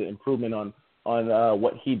some of the improvement on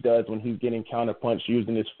what he does when he's getting counterpunched,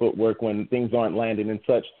 using his footwork when things aren't landing and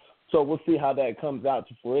such. So we'll see how that comes out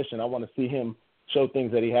to fruition. I want to see him show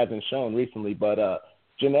things that he hasn't shown recently. But,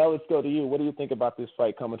 Janelle, let's go to you. What do you think about this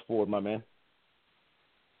fight coming forward, my man?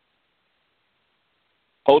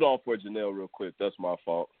 Hold on for Janelle real quick. That's my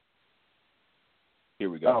fault. Here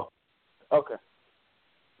we go. Oh, okay.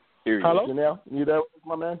 Here you Hello? go. Janelle, you there,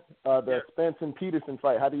 my man? The Spence and Peterson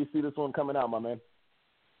fight. How do you see this one coming out, my man?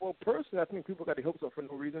 Well, personally, I think people got their hopes up for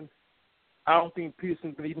no reason. I don't think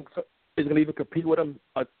Peterson is going to even compete with him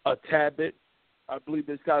a tad bit. I believe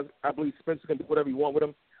Spence is going to do whatever he wants with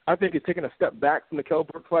him. I think he's taking a step back from the Kell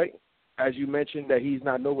Brook fight. As you mentioned, that he's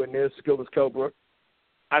not nowhere near as skilled as Kell Brook.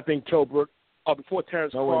 I think Kell Brook, before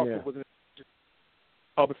Terrence Crawford was in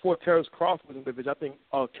the division, I think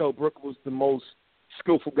Kell Brook was the most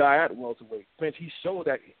skillful guy at welterweight. Spence, he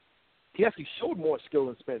actually showed more skill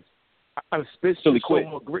than Spence. Spence showed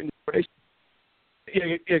more grit and determination.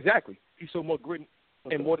 Yeah, exactly. He showed more grit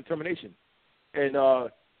and more determination. And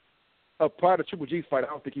prior to Triple G fight, I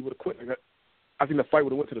don't think he would have quit. I think the fight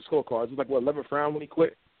would have went to the scorecards. It was like, 11th round when he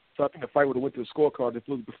quit. So I think the fight would have went to the scorecards if it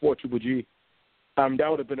was before Triple G. That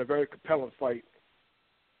would have been a very compelling fight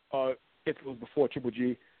if it was before Triple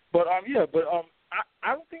G. But, I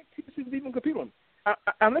don't think Peterson would even compete with him.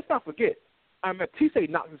 And let's not forget, Tise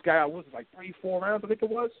knocked this guy out, was it like 3-4 rounds, I think it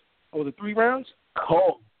was? Or was it 3 rounds?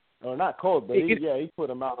 Cold. No, not cold, but he put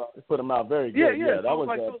him out. Put him out very good. Yeah. That was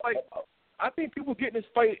I think people getting this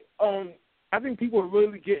fight. I think people are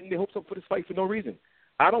really getting their hopes up for this fight for no reason.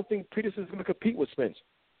 I don't think Peterson's going to compete with Spence.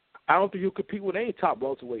 I don't think he'll compete with any top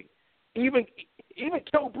welterweight. Even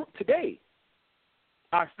Kell Brook today,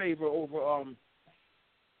 I favor over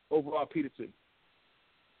Peterson.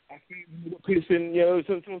 I favor Peterson.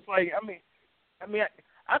 So it's like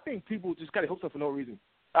I think people just got their hopes up for no reason.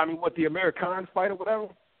 I mean, what the American fight or whatever,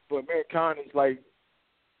 but American is like,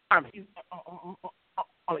 he's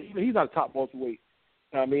not a top welterweight.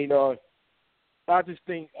 I mean, I just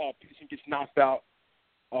think Peterson gets knocked out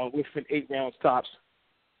within 8 rounds tops.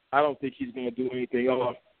 I don't think he's going to do anything.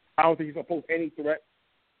 I don't think he's going to pose any threat.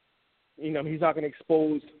 He's not going to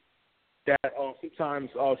expose that sometimes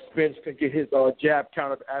Spence can get his jab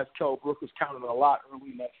countered as Kell Brook was countered a lot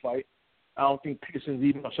early in that fight. I don't think Peterson's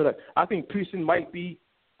even going to show that. I think Peterson might be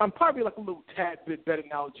probably like a little tad bit better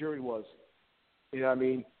than Algieri was. You know what I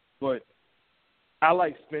mean? But I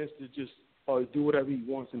like Spence to just do whatever he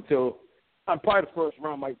wants until probably the first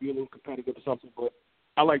round might be a little competitive or something, but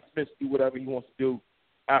I like Spence to do whatever he wants to do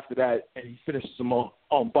after that, and he finishes them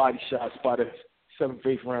on body shots by the 7th,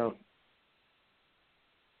 8th round.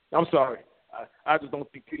 I'm sorry. I just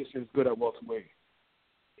don't think Peterson's good at welterweight.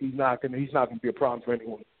 He's not gonna be a problem for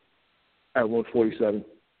anyone at 147.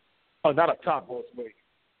 Not a top welterweight.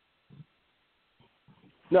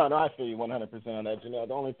 No, I feel you 100% on that, Janelle.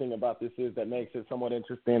 The only thing about this is that makes it somewhat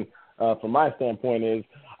interesting from my standpoint is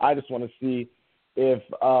I just want to see if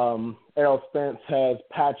Errol Spence has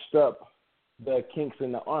patched up the kinks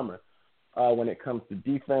in the armor when it comes to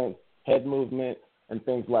defense, head movement, and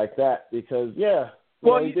things like that. Because,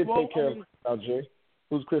 he did take care of Algieri.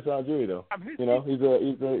 Who's Chris Algieri, though?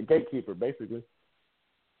 He's a gatekeeper, basically.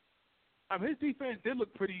 His defense did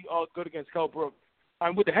look pretty good against Kell Brook.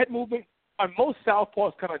 With the head movement, most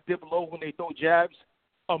southpaws kind of dip low when they throw jabs.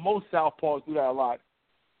 Most southpaws do that a lot.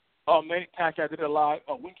 Manny Pacquiao did it a lot.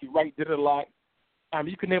 Winky Wright did it a lot.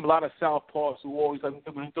 You can name a lot of southpaws who always, when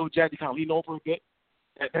they throw jabs, you kind of lean over a bit.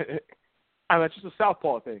 It's just a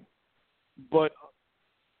southpaw thing. But,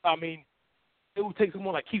 it would take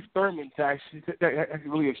someone like Keith Thurman to actually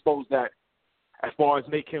really expose that as far as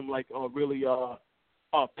make him, really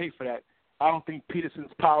pay for that. I don't think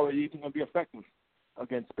Peterson's power is even going to be effective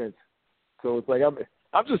against Spence. So it's like,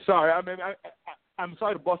 I'm just sorry. I'm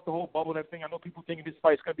sorry to bust the whole bubble and everything. I know people thinking this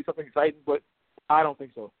fight's going to be something exciting, but I don't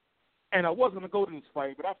think so. And I was going to go to this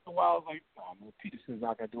fight, but after a while, I was like, oh, man, Peterson's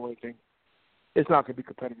not going to do anything. It's not going to be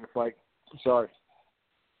a competitive fight. I'm sorry.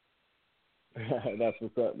 That's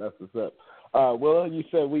what's up. That's what's up. Willa, you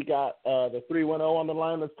said we got the 310 on the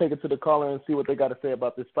line. Let's take it to the caller and see what they got to say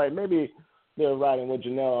about this fight. Maybe they're riding with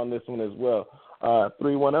Janelle on this one as well.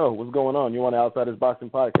 310, what's going on? You on the Outsiders Boxing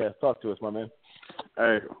Podcast? Talk to us, my man.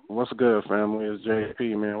 Hey, what's good, family? It's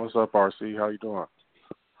JP, man. What's up, RC? How you doing?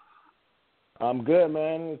 I'm good,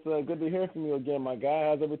 man. It's good to hear from you again, my guy.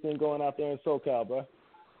 How's everything going out there in SoCal, bro?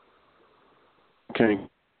 Okay.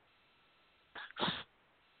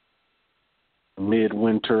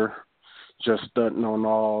 Midwinter, just stunting on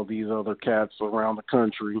all these other cats around the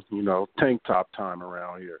country. You know, tank top time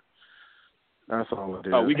around here. That's all it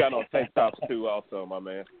is. Oh, we got on tank tops too, also, my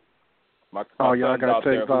man. My y'all got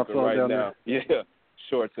tank tops on right down now. there? Yeah,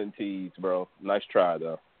 shorts and tees, bro. Nice try,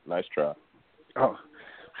 though. Nice try. Oh,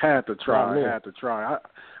 had to try.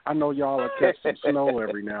 I know y'all will catch some snow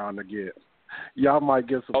every now and again. Y'all might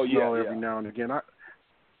get some snow every now and again.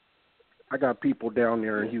 I got people down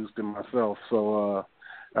there in Houston myself, so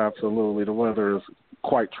absolutely the weather is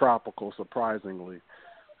quite tropical, surprisingly.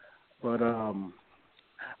 But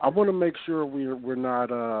I want to make sure we're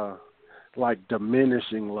not like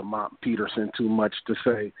diminishing Lamont Peterson too much to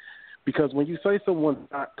say, because when you say someone's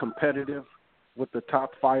not competitive with the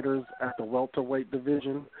top fighters at the welterweight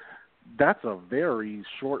division, that's a very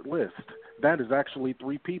short list. That is actually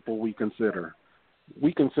 3 people we consider.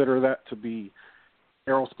 We consider that to be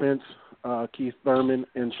Errol Spence, Keith Thurman,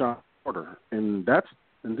 and Sean Porter, and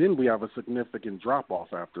then we have a significant drop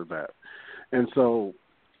off after that. And so,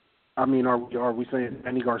 I mean, are we saying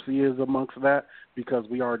Danny Garcia is amongst that because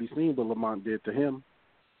we already seen what Lamont did to him?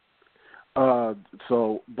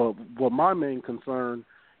 But what my main concern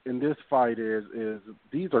in this fight is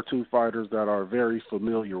these are 2 fighters that are very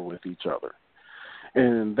familiar with each other,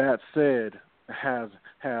 and that said,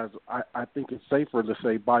 I think it's safer to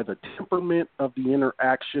say by the temperament of the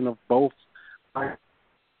interaction of both,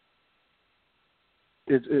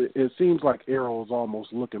 it seems like Errol is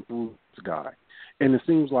almost looking through this guy, and it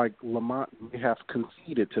seems like Lamont may have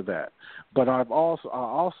conceded to that. But I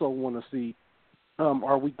also want to see,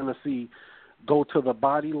 are we going to see go to the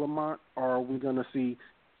body Lamont, or are we going to see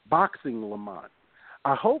boxing Lamont?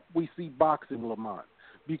 I hope we see boxing Lamont,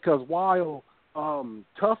 because while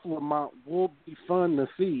tough Lamont will be fun to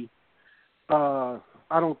see, I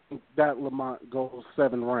don't think that Lamont goes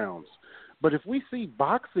 7 rounds. But if we see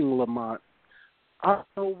boxing Lamont, I don't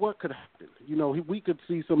know what could happen. You know, we could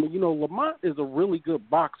see some. You know, Lamont is a really good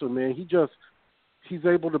boxer, man. He's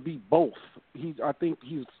able to be both. I think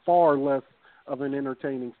he's far less of an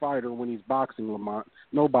entertaining fighter when he's boxing Lamont.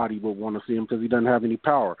 Nobody would want to see him because he doesn't have any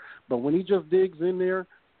power. But when he just digs in there,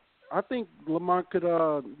 I think Lamont could,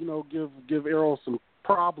 give Errol some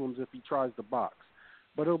problems if he tries to box.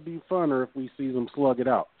 But it'll be funner if we see him slug it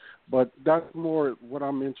out. But that's more what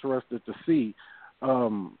I'm interested to see.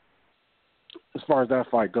 As far as that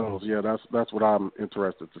fight goes, yeah, that's what I'm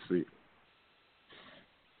interested to see.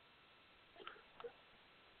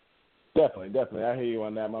 Definitely. I hear you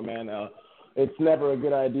on that, my man. It's never a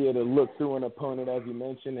good idea to look through an opponent, as you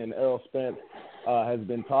mentioned, and Errol Spence has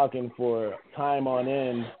been talking for time on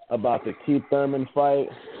end about the Keith Thurman fight,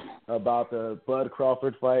 about the Bud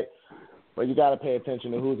Crawford fight. But you got to pay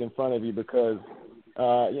attention to who's in front of you because,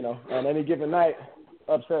 on any given night,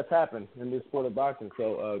 upsets happen in this sport of boxing.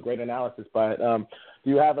 So great analysis by it. Do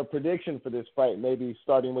you have a prediction for this fight, maybe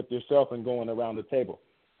starting with yourself and going around the table?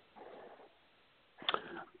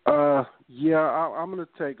 I'm going to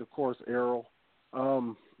take, of course, Errol.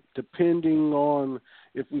 Depending on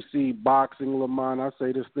if we see boxing Lamont, I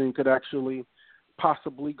say this thing could actually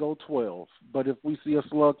possibly go 12. But if we see a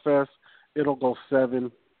slugfest, it'll go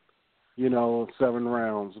 7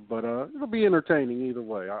 rounds. But it'll be entertaining either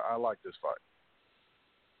way. I like this fight.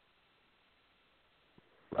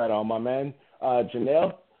 Right on, my man.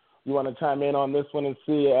 Janelle, you want to chime in on this one and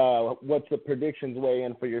see what's the predictions weigh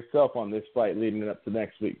in for yourself on this fight leading up to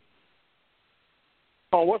next week?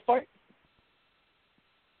 On what fight?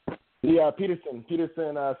 The Peterson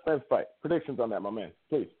Spence fight. Predictions on that, my man,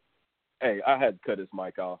 please. Hey, I had to cut his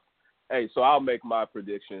mic off. Hey, so I'll make my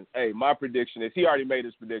prediction. Hey, my prediction is he already made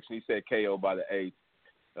his prediction. He said KO by the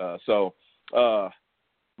 8th.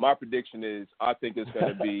 My prediction is I think it's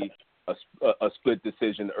going to be a split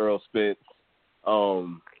decision, Errol Spence.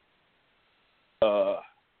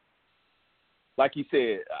 Like he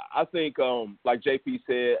said, I think, like JP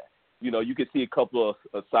said, you can see a couple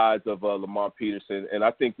of sides of Lamont Peterson, and I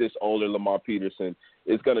think this older Lamont Peterson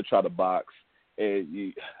is going to try to box,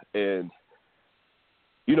 and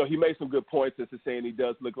he made some good points as to saying he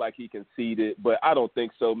does look like he conceded, but I don't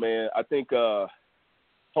think so, man. I think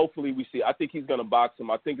hopefully we see. I think he's going to box him.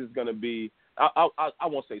 I think it's going to be. I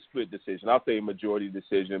won't say split decision. I'll say majority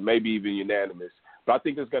decision, maybe even unanimous. But I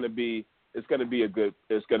think it's going to be a good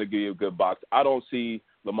box. I don't see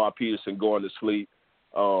Lamont Peterson going to sleep.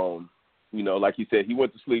 Like you said, he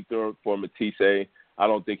went to sleep for Matisse. I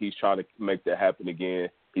don't think he's trying to make that happen again.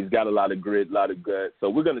 He's got a lot of grit, a lot of gut. So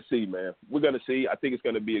we're going to see, man. We're going to see. I think it's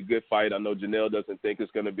going to be a good fight. I know Janelle doesn't think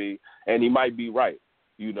it's going to be, and he might be right.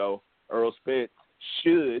 Earl Spence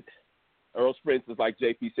is, like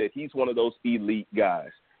JP said, he's one of those elite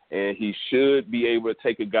guys, and he should be able to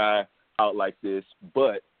take a guy out like this.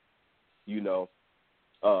 But, Peterson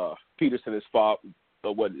has fought,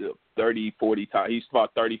 30, 40 times. He's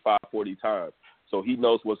fought 35, 40 times. So he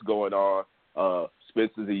knows what's going on.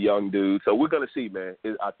 Spence is a young dude. So we're going to see, man.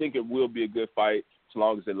 I think it will be a good fight as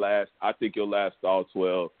long as it lasts. I think it'll last all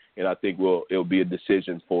 12, and I think it'll be a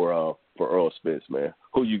decision for Earl Spence, man.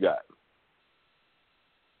 Who you got?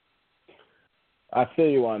 I feel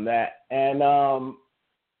you on that. And,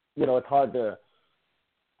 it's hard to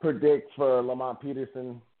predict for Lamont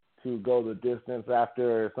Peterson to go the distance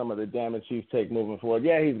after some of the damage he's taken moving forward.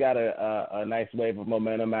 Yeah, he's got a nice wave of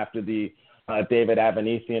momentum after the David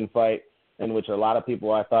Avanesian fight, in which a lot of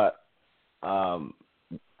people, I thought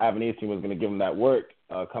Avanesian was going to give him that work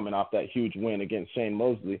coming off that huge win against Shane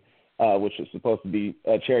Mosley, which was supposed to be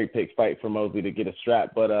a cherry-picked fight for Mosley to get a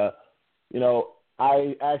strap. But,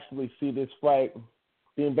 I actually see this fight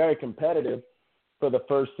being very competitive for the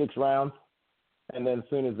first 6 rounds. And then as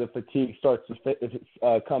soon as the fatigue starts to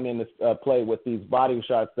come into play with these body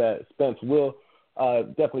shots that Spence will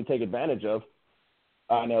definitely take advantage of.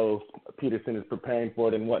 I know Peterson is preparing for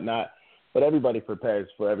it and whatnot, but everybody prepares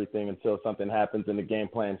for everything until something happens and the game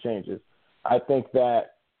plan changes. I think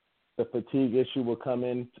that the fatigue issue will come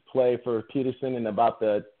into play for Peterson in about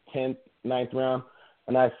the 10th, 9th round,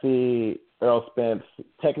 and I see Earl Spence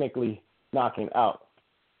technically knocking out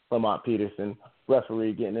Lamont Peterson,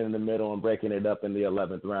 referee getting in the middle and breaking it up in the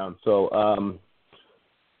 11th round. So,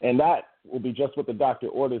 and that will be just what the doctor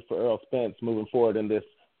ordered for Earl Spence moving forward in this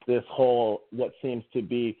whole, what seems to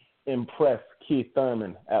be impressed Keith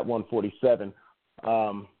Thurman at 147,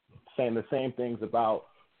 saying the same things about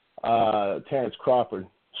Terrence Crawford.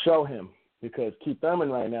 Show him, because Keith Thurman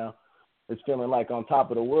right now is feeling like on top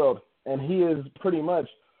of the world, and he is pretty much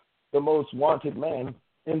the most wanted man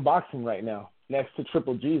in boxing right now, next to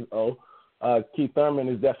Triple G's. Keith Thurman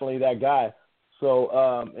is definitely that guy. So,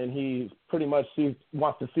 and he pretty much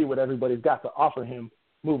wants to see what everybody's got to offer him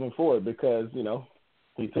moving forward, because,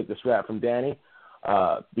 he took the strap from Danny,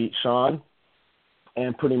 beat Sean,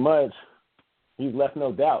 and pretty much he's left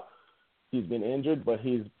no doubt. He's been injured, but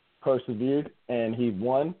he's persevered, and he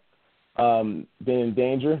won, been in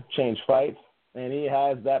danger, changed fights, and he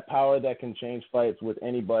has that power that can change fights with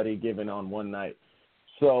anybody given on one night.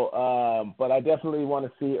 So, but I definitely want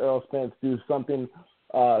to see Earl Spence do something,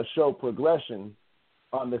 show progression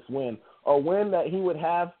on this win. A win that he would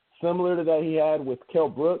have similar to that he had with Kell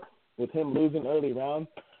Brook, with him losing early rounds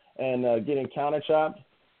and getting counter chopped.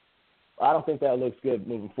 I don't think that looks good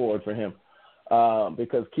moving forward for him,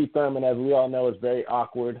 because Keith Thurman, as we all know, is very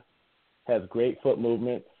awkward, has great foot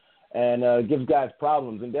movement, and gives guys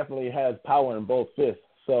problems, and definitely has power in both fists.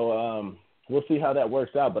 So we'll see how that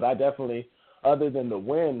works out. But I definitely, other than the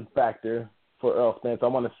win factor for Earl Spence, I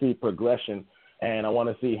want to see progression, and I want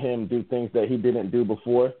to see him do things that he didn't do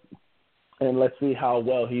before. And let's see how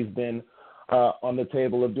well he's been on the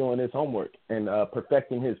table of doing his homework and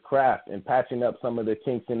perfecting his craft and patching up some of the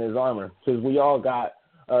kinks in his armor. Because we all got,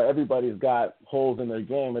 everybody's got holes in their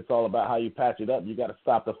game. It's all about how you patch it up. You got to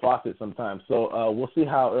stop the faucet sometimes. So we'll see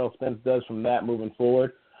how Earl Spence does from that moving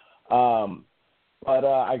forward. But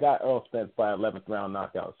I got Earl Spence by 11th round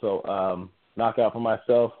knockout. So knockout for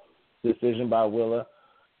myself, decision by Willa.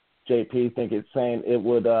 JP think it's saying it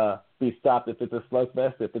would be stopped if it's a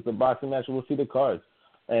slugfest. If it's a boxing match, we'll see the cards.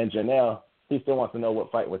 And Janelle, he still wants to know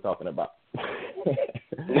what fight we're talking about.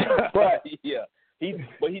 But yeah, he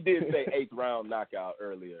did say 8th round knockout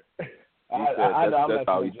earlier. I know. That's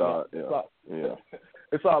how he thought. Yeah.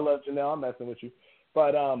 It's all love, Janelle. I'm messing with you.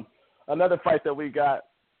 But another fight that we got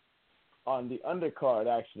on the undercard,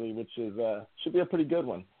 actually, which is should be a pretty good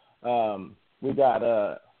one. We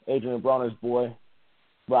got Adrian Bronner's boy,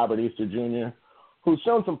 Robert Easter Jr., who's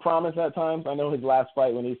shown some promise at times. I know his last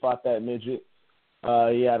fight when he fought that midget,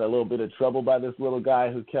 he had a little bit of trouble by this little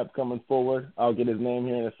guy who kept coming forward. I'll get his name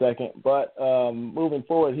here in a second. But moving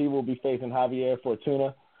forward, he will be facing Javier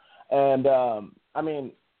Fortuna. And,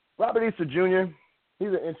 Robert Easter Jr., he's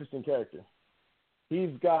an interesting character.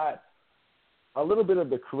 He's got a little bit of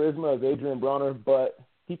the charisma of Adrian Broner, but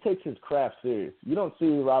he takes his craft serious. You don't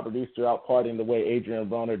see Robert Easter out partying the way Adrian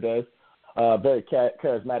Broner does. Very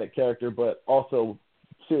charismatic character, but also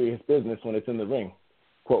serious business when it's in the ring.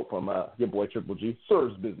 Quote from your boy Triple G,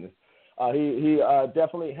 serves business. He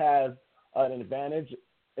definitely has an advantage,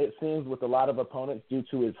 it seems, with a lot of opponents due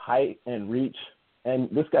to his height and reach. And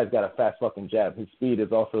this guy's got a fast fucking jab. His speed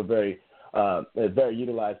is also very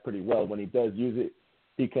utilized pretty well. When he does use it,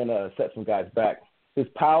 he can set some guys back. His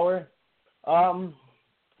power,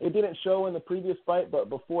 it didn't show in the previous fight, but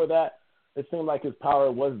before that, it seemed like his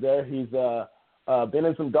power was there. He's been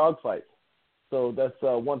in some dogfights. So that's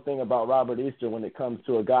one thing about Robert Easter when it comes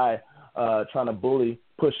to a guy trying to bully,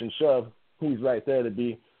 push, and shove. He's right there to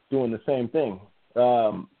be doing the same thing.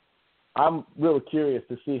 I'm really curious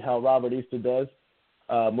to see how Robert Easter does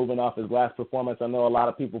moving off his last performance. I know a lot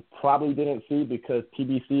of people probably didn't see because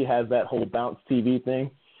PBC has that whole Bounce TV thing,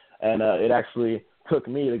 and it actually took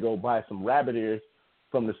me to go buy some rabbit ears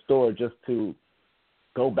from the store just to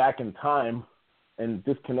go back in time and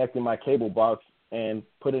disconnecting my cable box and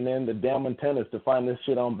putting in the damn antennas to find this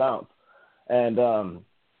shit on Bounce. And,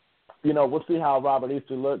 we'll see how Robert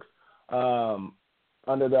Easter looks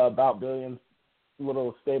under the About Billions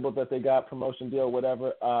little stable that they got, promotion deal,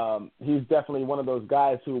 whatever. He's definitely one of those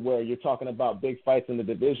guys where you're talking about big fights in the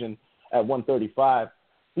division at 135.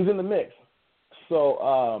 He's in the mix.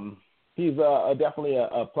 So he's definitely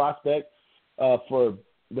a prospect for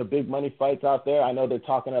the big money fights out there. I know they're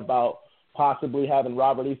talking about possibly having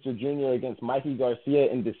Robert Easter Jr. against Mikey Garcia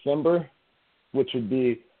in December, which would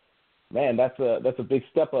be, man, that's a big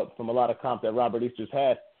step up from a lot of comp that Robert Easter's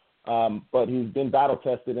had. But he's been battle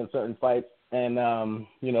tested in certain fights, and I'm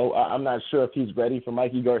not sure if he's ready for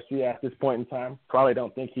Mikey Garcia at this point in time. Probably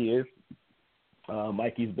don't think he is.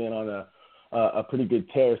 Mikey's been on a pretty good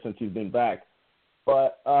tear since he's been back,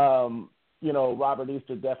 but Robert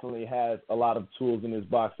Easter definitely has a lot of tools in his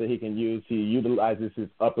box that he can use. He utilizes his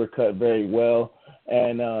uppercut very well,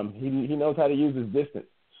 and he knows how to use his distance.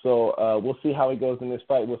 So we'll see how he goes in this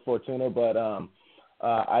fight with Fortuna, but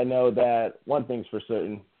I know that one thing's for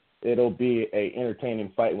certain. It'll be an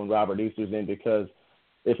entertaining fight when Robert Easter's in, because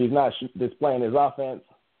if he's not displaying his offense,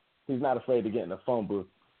 he's not afraid to get in a phone booth.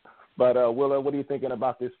 But, Willa, what are you thinking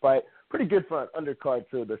about this fight? Pretty good for an undercard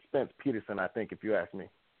to the Spence Peterson, I think, if you ask me.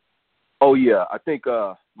 Oh, yeah. I think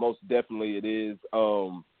most definitely it is.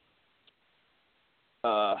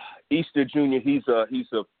 Easter Jr., he's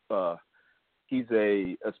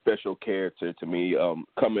a special character to me.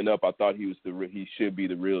 Coming up, I thought he should be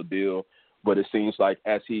the real deal. But it seems like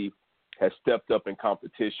as he has stepped up in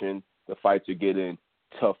competition, the fights are getting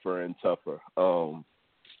tougher and tougher.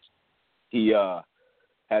 He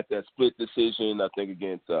had that split decision, I think,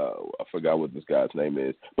 against I forgot what this guy's name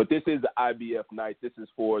is. But this is the IBF night. This is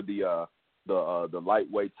for the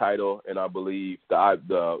lightweight title, and I believe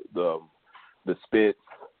the Spence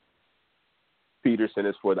Peterson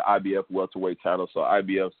is for the IBF welterweight title. So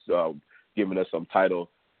IBF's giving us some title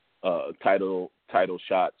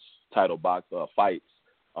shots, title box fights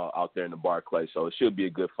out there in the Barclays. So it should be a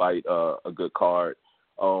good fight, a good card.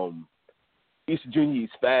 Easter Jr., he's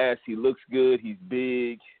fast, he looks good, he's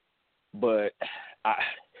big, but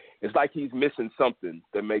it's like he's missing something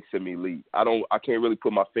that makes him elite. I can't really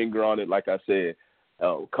put my finger on it. Like I said,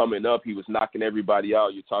 coming up, he was knocking everybody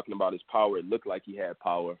out. You're talking about his power. It looked like he had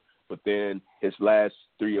power, but then his last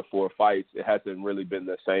 3 or 4 fights, it hasn't really been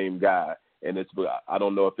the same guy. And I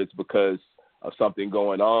don't know if it's because of something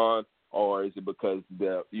going on, or is it because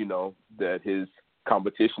that his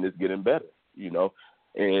competition is getting better,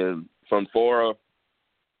 And Frontura,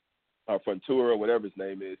 whatever his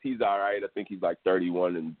name is, he's all right. I think he's like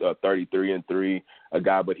 31 and 33-3, a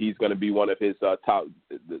guy, but he's going to be one of his the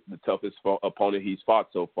toughest opponent he's fought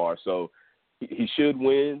so far. So he should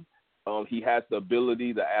win. He has the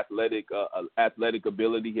ability, the athletic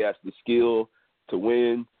ability. He has the skill to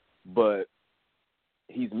win, but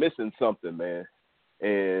he's missing something, man.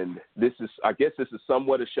 And I guess this is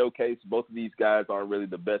somewhat a showcase. Both of these guys aren't really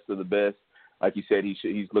the best of the best. Like you said,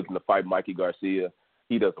 he's looking to fight Mikey Garcia.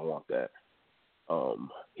 He doesn't want that.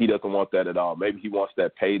 He doesn't want that at all. Maybe he wants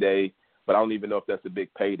that payday, but I don't even know if that's a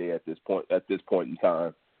big payday at this point in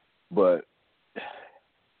time. But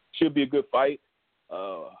should be a good fight.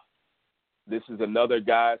 This is another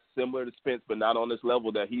guy similar to Spence, but not on this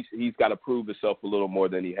level, that he's got to prove himself a little more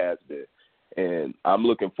than he has been. And I'm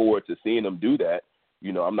looking forward to seeing him do that.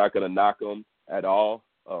 I'm not going to knock him at all.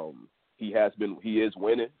 He is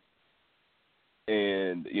winning.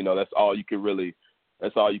 And, that's all you can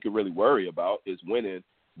really worry about is winning.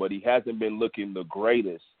 But he hasn't been looking the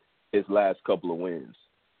greatest his last couple of wins.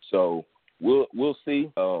 So we'll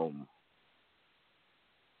see.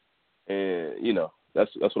 And, you know,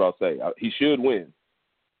 that's what I'll say. He should win.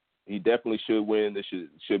 He definitely should win. This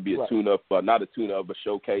should be a tune-up, not a tune-up, but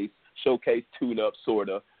showcase tune-up sort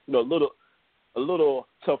of. You know, a little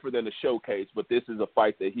tougher than the showcase, but this is a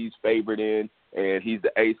fight that he's favored in, and he's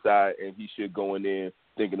the A side, and he should go in there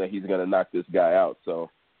thinking that he's going to knock this guy out. So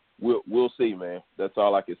we'll see, man. That's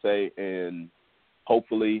all I can say, and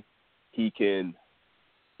hopefully he can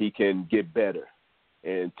get better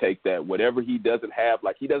and take that. Whatever he doesn't have,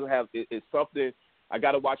 like he doesn't have, it's something. I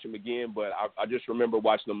got to watch him again, but I just remember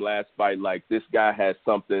watching him last fight. Like, this guy has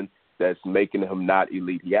something that's making him not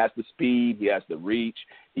elite. He has the speed. He has the reach.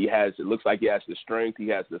 It looks like he has the strength. He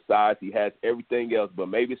has the size. He has everything else, but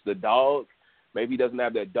maybe it's the dog. Maybe he doesn't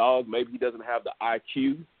have that dog. Maybe he doesn't have the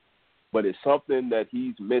IQ, but it's something that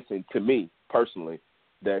he's missing, to me personally,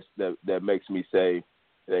 that makes me say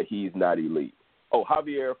that he's not elite. Oh,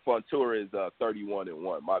 Javier Fontoura is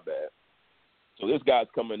 31-1. My bad. So this guy's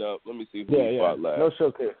coming up. Let me see who he fought last. No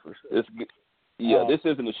showcase for sure. This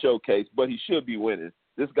isn't a showcase, but he should be winning.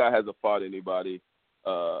 This guy hasn't fought anybody.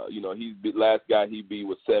 You know, last guy he beat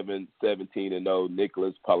was 17-0.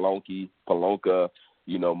 Nicholas Palonka.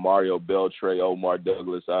 You know, Mario Beltray, Omar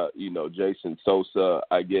Douglas. You know, Jason Sosa.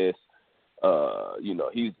 I guess. You know,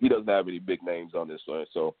 he doesn't have any big names on this one.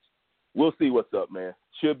 So we'll see what's up, man.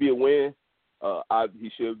 Should be a win. He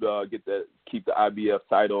should keep the IBF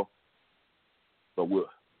title. But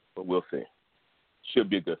we'll see. Should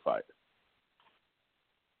be a good fight.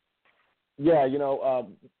 Yeah, you know,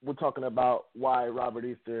 we're talking about why Robert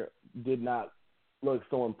Easter did not look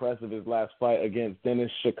so impressive his last fight against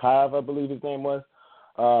Denis Shakaev, I believe his name was.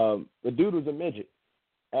 The dude was a midget,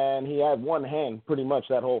 and he had one hand pretty much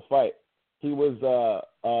that whole fight. He was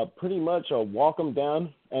pretty much a walk him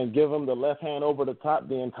down and give him the left hand over the top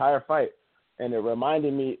the entire fight. And it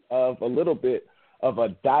reminded me of a little bit of a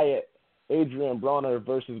diet Adrian Broner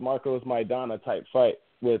versus Marcos Maidana type fight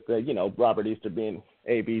with, you know, Robert Easter being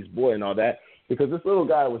AB's boy and all that, because this little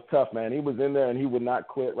guy was tough, man. He was in there and he would not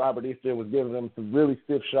quit. Robert Easter was giving him some really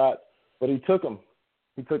stiff shots, but he took him.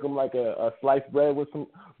 He took him like a sliced bread with some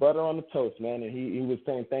butter on the toast, man, and he was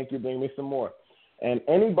saying, thank you, bring me some more. And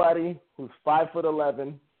anybody who's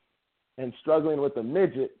 5'11" and struggling with a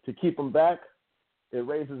midget to keep him back, it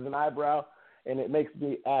raises an eyebrow, and it makes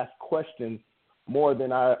me ask questions more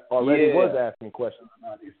than I already was asking questions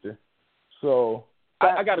about Easter. So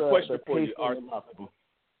I got a question for you, Arthur.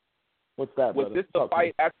 What's that, Was brother? this the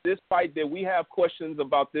fight? After this fight, did we have questions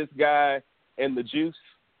about this guy and the juice?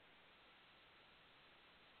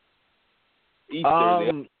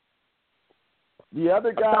 Easter, the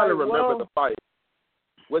other guy. I'm trying to remember the fight.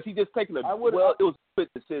 Was he just taking it was a quick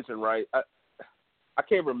decision, right? I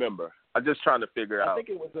can't remember. I'm just trying to figure out.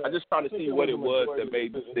 I'm just trying to see what it was that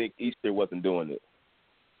made me think Easter wasn't doing it.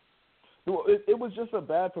 It was just a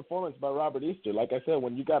bad performance by Robert Easter. Like I said,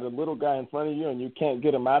 when you got a little guy in front of you and you can't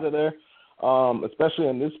get him out of there, especially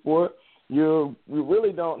in this sport, you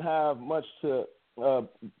really don't have much to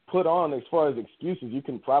put on as far as excuses. You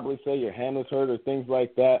can probably say your hand was hurt or things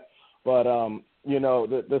like that, but you know,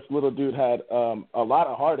 this little dude had a lot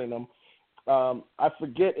of heart in him. I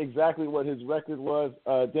forget exactly what his record was.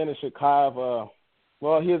 Denis Shakaev,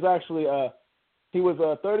 well, he was actually he was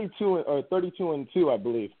 32-2, I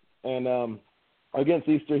believe. And against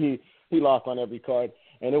Easter, he lost on every card.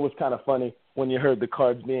 And it was kind of funny when you heard the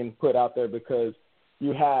cards being put out there, because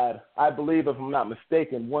you had, I believe, if I'm not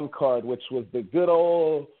mistaken, one card which was the good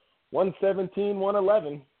old 117,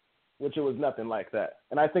 111, which it was nothing like that.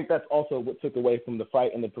 And I think that's also what took away from the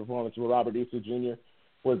fight and the performance with Robert Easter Jr.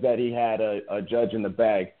 was that he had a judge in the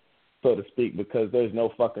bag, so to speak, because there's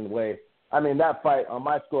no fucking way. I mean, that fight on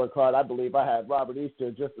my scorecard, I believe I had Robert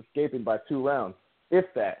Easter just escaping by 2 rounds, if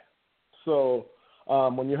that. So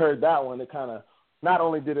when you heard that one, it kind of, not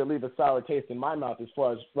only did it leave a sour taste in my mouth as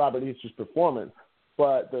far as Robert Easter's performance,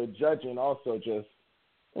 but the judging also just,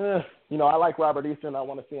 you know, I like Robert Easter and I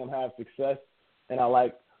want to see him have success, and I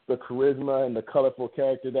like the charisma and the colorful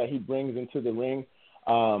character that he brings into the ring.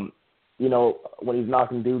 You know, when he's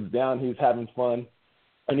knocking dudes down, he's having fun,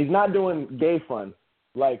 and he's not doing gay fun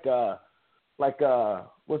like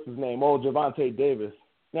what's his name, old Gervonta Davis.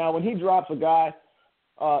 Now, when he drops a guy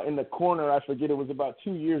in the corner, I forget, it was about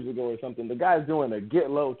 2 years ago or something, the guy's doing a get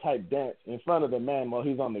low type dance in front of the man while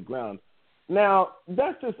he's on the ground. Now,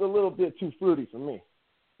 that's just a little bit too fruity for me.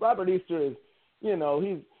 Robert Easter is, you know,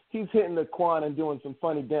 he's hitting the quan and doing some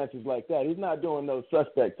funny dances like that. He's not doing those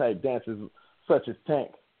suspect type dances such as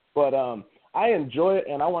Tank. But I enjoy it,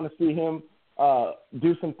 and I want to see him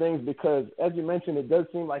do some things because, as you mentioned, it does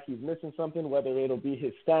seem like he's missing something, whether it'll be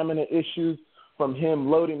his stamina issues from him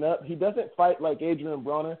loading up. He doesn't fight like Adrian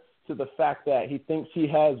Broner, to the fact that he thinks he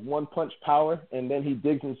has one-punch power, and then he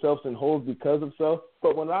digs himself in holes because of so.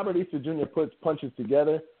 But when Robert Easter Jr. puts punches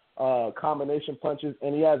together, combination punches,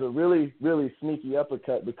 and he has a really, really sneaky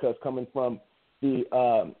uppercut because coming from the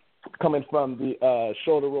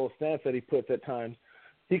shoulder roll stance that he puts at times,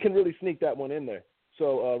 he can really sneak that one in there.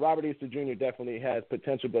 So Robert Easter Jr. definitely has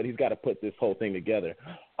potential, but he's got to put this whole thing together.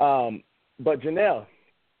 But Janelle,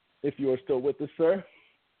 if you are still with us, sir,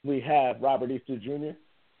 we have Robert Easter Jr.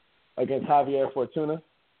 against Javier Fortuna.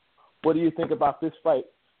 What do you think about this fight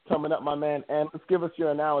coming up, my man? And let's give us your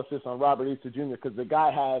analysis on Robert Easter Jr. because the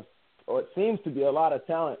guy has, or it seems to be, a lot of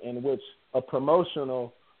talent in which a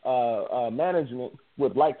promotional management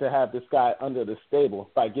would like to have this guy under the stable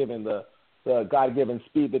by giving the God-given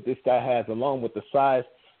speed that this guy has, along with the size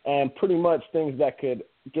and pretty much things that could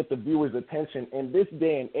get the viewers' attention in this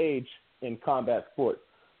day and age in combat sports.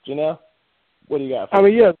 Janelle, what do you got? I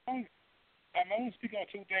mean, yeah, I'm only speaking on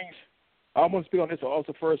two things. I'm going to speak on this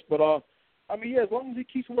also first, but I mean, yeah, as long as he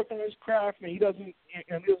keeps working on his craft and he doesn't cheat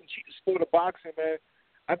the sport of boxing, man,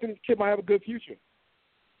 I think the kid might have a good future.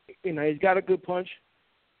 You know, he's got a good punch.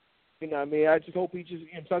 You know, I mean, I just hope he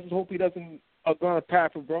doesn't go on a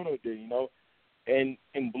path of Bruno did, you know, and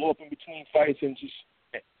blow up in between fights and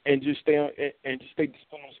just stay disciplined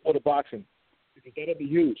on the sport of boxing, because that'll be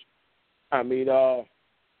huge. I mean,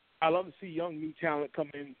 I love to see young new talent come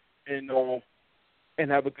in and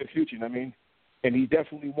have a good future. You know what I mean? And he's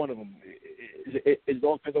definitely one of them. It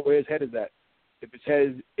all depends on where his head is at. If his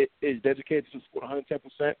head is dedicated to the sport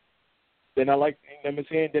 110%, then I like, you know what I'm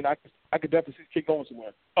saying, then I could definitely see this kid going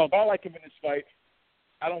somewhere. But I like him in this fight.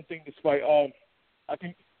 I don't think this fight. I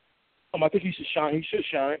think he should shine. He should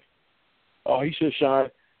shine. He should shine.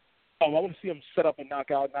 I want to see him set up a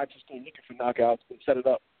knockout, not just go looking for knockouts, but set it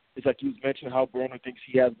up. It's like you was mentioning how Bruno thinks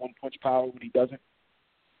he has one punch power when he doesn't.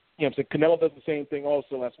 You know what I'm saying? Canelo does the same thing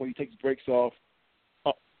also. That's when he takes breaks off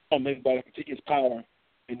on anybody that can take his power,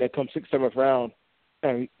 and then come 6th, 7th round,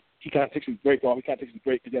 and he kind of takes his break off. He can't take his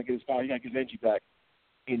break because he got to get his power. He got to get his energy back.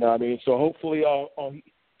 You know what I mean? So hopefully,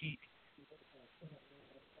 he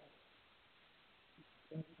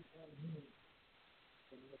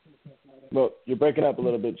Look, you're breaking up a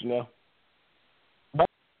little bit, Janelle.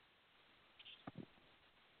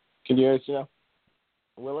 Can you hear us, Janelle?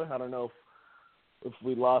 Willa, I don't know if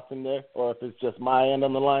we lost him there or if it's just my end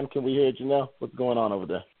on the line. Can we hear Janelle? What's going on over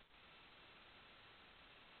there?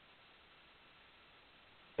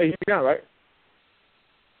 Hey, you hear me now, right?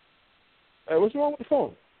 Hey, what's wrong with the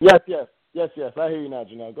phone? Yes. I hear you now,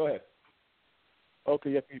 Janelle. Go ahead.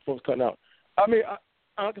 Okay, yes, your phone's cutting out. I mean,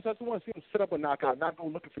 I just want to see him set up a knockout, not go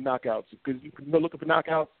looking for knockouts. Because you can go looking for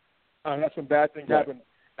knockouts, that's when bad things happen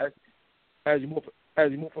as you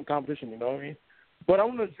move from competition. You know what I mean? But I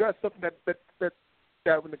want to address something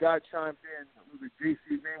that when the guy chimed in, who the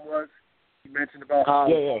JC's name was, he mentioned about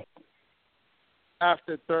how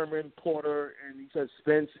after Thurman, Porter, and he said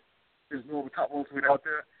Spence is more of a top welterweight out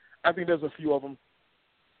there. I think there's a few of them.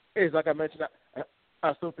 It's like I mentioned,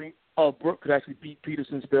 I still think Brooke could actually beat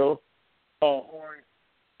Peterson still. Horn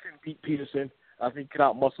can beat Peterson. I think he can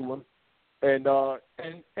out-muscle him. And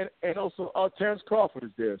also Terrence Crawford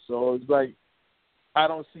is there. So it's like I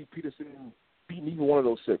don't see Peterson beating even one of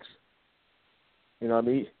those 6. You know what I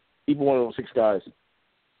mean? Even one of those 6 guys.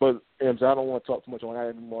 But I don't want to talk too much on that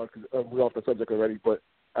anymore because we're off the subject already. But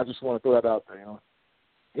I just want to throw that out there, you know.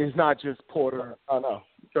 It's not just Porter,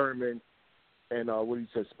 Thurman, and what he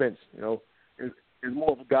said, Spence. You know, it's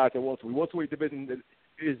more of a guy than welterweight. Welterweight division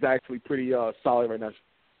is actually pretty solid right now.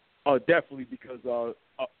 Definitely because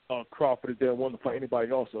Crawford is there and willing to fight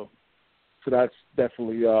anybody also. So that's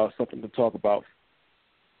definitely something to talk about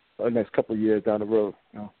the next couple of years down the road.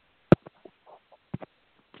 You know.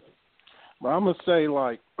 But I'm gonna say,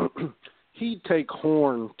 like, he'd take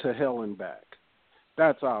Horn to hell and back.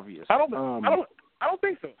 That's obvious. I don't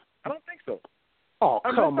think so. Oh,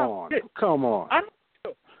 come on. I don't think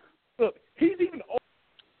so. Look, he's even old.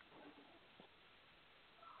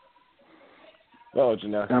 Oh,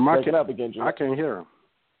 Janelle. Breaking up again, Janelle. I can't hear him.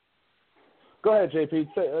 Go ahead,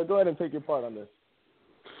 JP. Go ahead and take your part on this.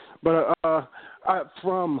 But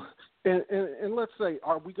and let's say,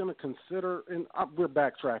 are we going to consider? And we're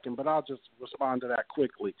backtracking, but I'll just respond to that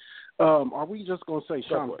quickly. Are we just going to say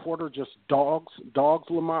Sean Porter just dogs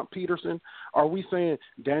Lamont Peterson? Are we saying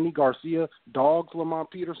Danny Garcia dogs Lamont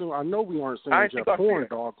Peterson? I know we aren't saying Jeff Horn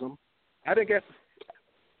dogs him. I didn't guess.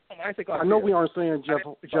 I know we aren't saying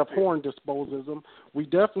Jeff Horn disposes him. We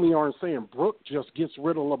definitely aren't saying Brooke just gets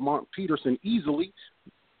rid of Lamont Peterson easily.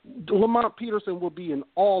 Lamont Peterson will be in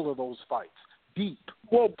all of those fights, deep.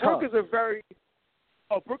 Well, Brooke is a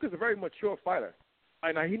very mature fighter.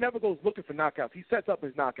 And he never goes looking for knockouts. He sets up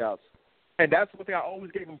his knockouts. And that's one thing I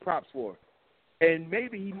always gave him props for. And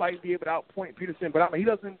maybe he might be able to outpoint Peterson, but he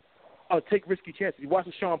doesn't take risky chances. You watch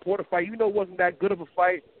the Sean Porter fight, even though it wasn't that good of a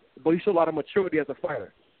fight, but he showed a lot of maturity as a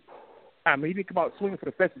fighter. He didn't come out swinging for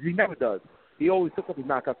the fences. He never does. He always took up his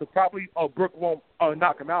knockouts. So probably Brook won't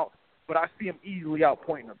knock him out, but I see him easily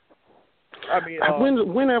outpointing him.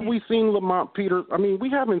 When have we seen Lamont Peters? We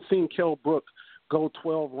haven't seen Kell Brook go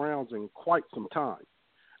 12 rounds in quite some time.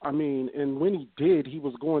 And when he did, he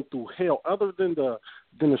was going through hell. Other than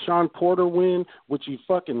the Sean Porter win, which he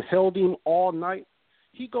fucking held him all night,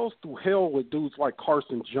 he goes through hell with dudes like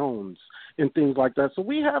Carson Jones and things like that. So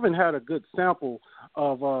we haven't had a good sample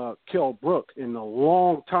of Kell Brook in a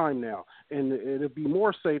long time now. And it'd be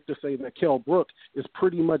more safe to say that Kell Brook is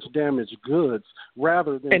pretty much damaged goods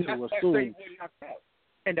rather than to assume.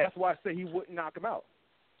 And that's why I say he wouldn't knock him out.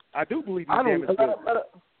 I do believe he's damaged goods.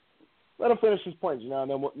 Let him finish his point,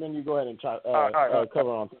 and then you go ahead and try,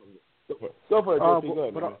 cover on. Go for it,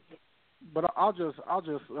 JP. Go ahead, but I'll just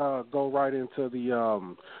go right into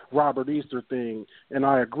the Robert Easter thing, and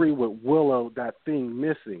I agree with Willow that thing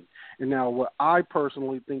missing. And now what I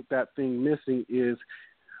personally think that thing missing is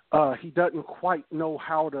he doesn't quite know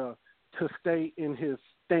how to stay in his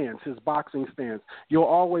stance, his boxing stance. You'll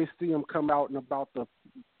always see him come out in about the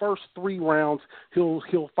first 3 rounds.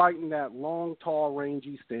 He'll fight in that long, tall,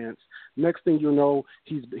 rangy stance. Next thing you know,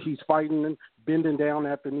 he's fighting and bending down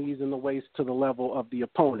at the knees and the waist to the level of the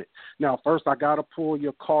opponent. Now, first I got to pull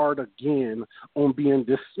your card again on being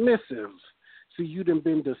dismissive. See, you done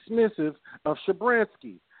been dismissive of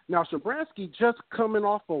Shabransky. Now, Shabransky just coming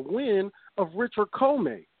off a win of Richard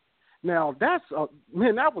Comey. Now, that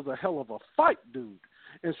was a hell of a fight, dude.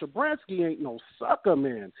 And Shabransky ain't no sucker,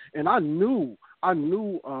 man. And I knew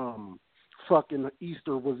fucking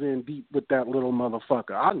Easter was in deep with that little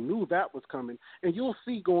motherfucker. I knew that was coming. And you'll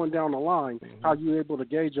see going down the line how you're able to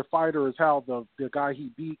gauge a fighter is how the guy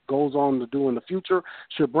he beat goes on to do in the future.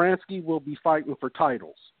 Shabransky will be fighting for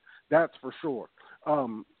titles. That's for sure.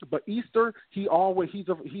 But Easter, he's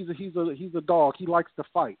a dog. He likes to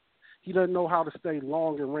fight. He doesn't know how to stay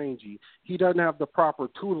long and rangy. He doesn't have the proper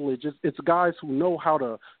tutelage. It's guys who know how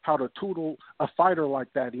to tutel a fighter like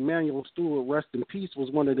that. Emmanuel Stewart, rest in peace, was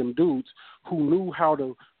one of them dudes who knew how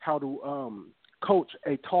to coach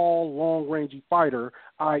a tall, long, rangy fighter,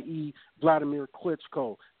 i.e. Vladimir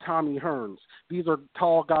Klitschko, Tommy Hearns. These are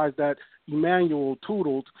tall guys that Emmanuel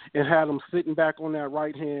tuteled and had them sitting back on that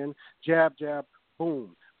right hand, jab, jab,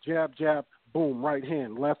 boom, jab, jab, boom, right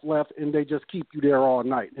hand, left, and they just keep you there all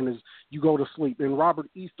night. And as you go to sleep. And Robert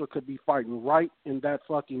Easter could be fighting right in that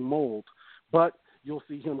fucking mold. But you'll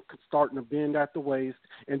see him starting to bend at the waist,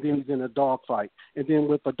 and then he's in a dogfight. And then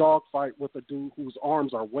with a dogfight with a dude whose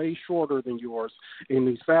arms are way shorter than yours, and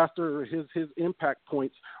he's faster, his impact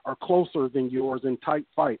points are closer than yours in tight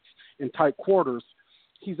fights, in tight quarters,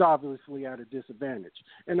 he's obviously at a disadvantage.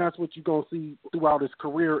 And that's what you're going to see throughout his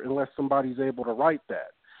career unless somebody's able to write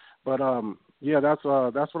that. But, that's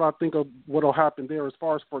what I think of what will happen there as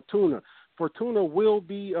far as Fortuna. Fortuna will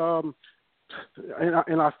be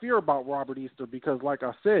and I fear about Robert Easter because, like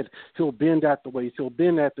I said, he'll bend at the waist, he'll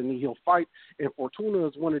bend at the knee, he'll fight. And Fortuna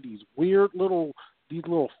is one of these weird little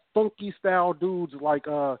funky style dudes like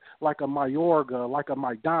a Mayorga, like a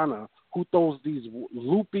Maidana, who throws these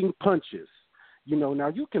looping punches. Now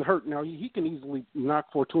you can hurt. Now he can easily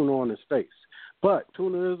knock Fortuna on his face. But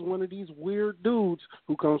Tuna is one of these weird dudes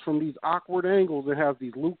who comes from these awkward angles and has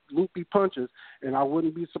these loopy punches, and I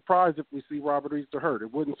wouldn't be surprised if we see Robert Easter hurt.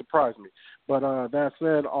 It wouldn't surprise me. But that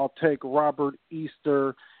said, I'll take Robert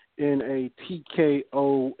Easter in a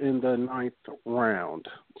TKO in the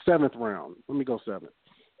 7th round. Let me go 7th.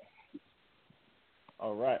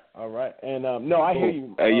 All right. And, I hear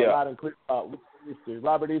you loud and clear about Easter.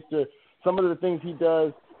 Robert Easter, some of the things he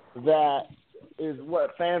does that is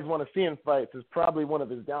what fans want to see in fights is probably one of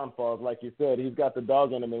his downfalls. Like you said, he's got the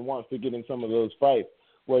dog in him and wants to get in some of those fights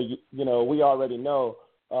where, we already know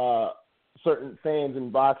certain fans in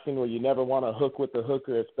boxing where you never want to hook with the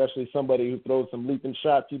hooker, especially somebody who throws some leaping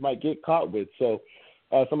shots you might get caught with. So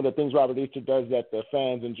some of the things Robert Easter does that the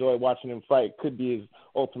fans enjoy watching him fight could be his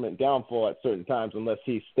ultimate downfall at certain times unless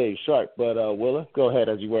he stays sharp. But, Willa, go ahead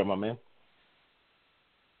as you were, my man.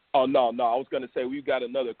 Oh, no. I was going to say we've got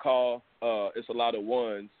another call. It's a lot of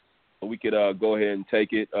ones. So we could go ahead and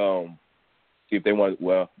take it. See if they want.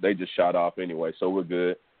 Well, they just shot off anyway, so we're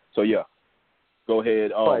good. So, yeah, go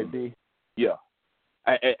ahead. D. Yeah.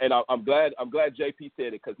 And I'm glad JP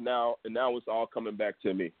said it because now it's all coming back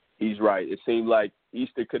to me. He's right. It seemed like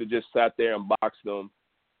Easter could have just sat there and boxed him,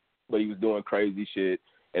 but he was doing crazy shit,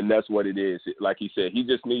 and that's what it is. Like he said, he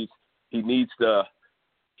needs to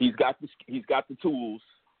he's got the tools,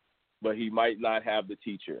 but he might not have the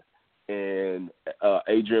teacher. And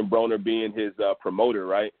Adrian Broner being his promoter,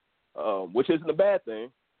 right, which isn't a bad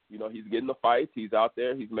thing. You know, he's getting the fights. He's out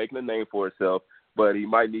there. He's making a name for himself. But he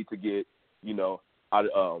might need to get, you know,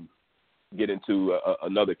 get into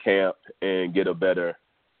another camp and get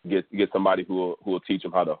somebody who will teach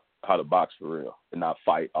him how to box for real and not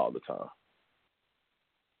fight all the time.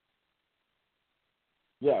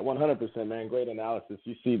 Yeah, 100%, man. Great analysis.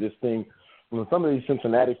 You see this thing from some of these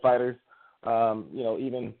Cincinnati fighters, you know,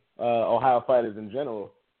 even Ohio fighters in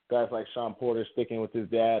general, guys like Sean Porter sticking with his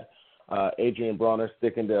dad, Adrian Broner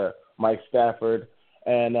sticking to Mike Stafford,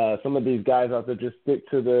 and some of these guys out there just stick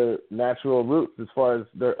to their natural roots as far as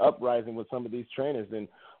their uprising with some of these trainers. And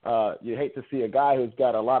you hate to see a guy who's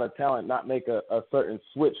got a lot of talent not make a certain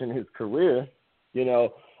switch in his career, you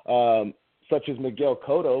know, such as Miguel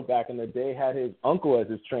Cotto back in the day had his uncle as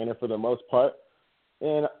his trainer for the most part.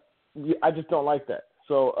 And I just don't like that.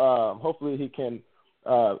 So hopefully he can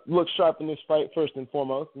look sharp in this fight first and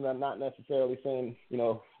foremost, and I'm not necessarily saying, you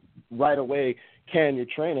know, right away can your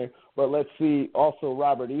trainer, but let's see also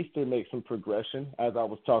Robert Easter make some progression, as I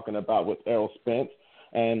was talking about with Errol Spence,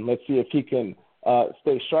 and let's see if he can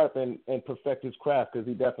stay sharp and perfect his craft, because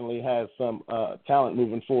he definitely has some talent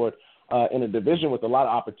moving forward in a division with a lot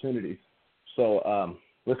of opportunities. So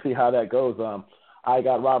let's see how that goes. I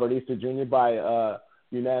got Robert Easter Jr. by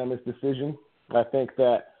unanimous decision. I think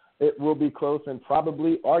that it will be close and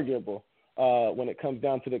probably arguable when it comes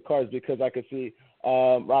down to the cards, because I could see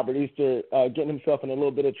Robert Easter getting himself in a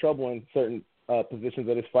little bit of trouble in certain positions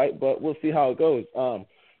of this fight, but we'll see how it goes.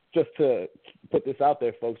 Just to put this out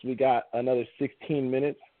there, folks, we got another 16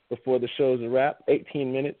 minutes before the show's a wrap,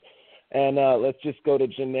 18 minutes. And let's just go to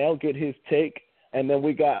Janelle, get his take, and then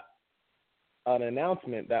we got an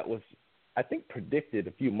announcement that was, I think, predicted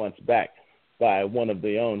a few months back by one of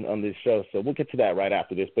the own on this show. So we'll get to that right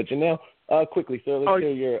after this. But Janelle, quickly, sir, let's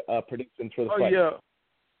hear your predictions for the fight. Oh,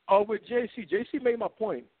 yeah. With JC made my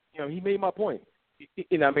point. You know, he made my point.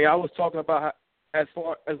 You know, I mean, I was talking about how, as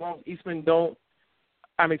long as Eastman don't,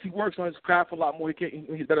 I mean, if he works on his craft a lot more,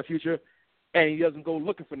 he's got a future, and he doesn't go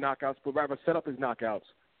looking for knockouts, but rather set up his knockouts.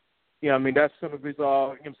 You know, I mean, that's some of his, you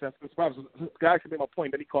know what I'm saying, the guy actually made my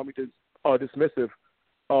point, then he called me dismissive.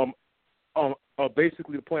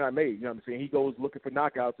 Basically the point I made, you know what I'm saying? He goes looking for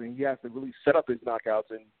knockouts, and he has to really set up his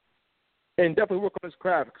knockouts and definitely work on his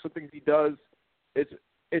craft. Some things he does, it's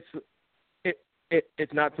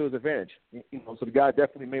not to his advantage. You know, so the guy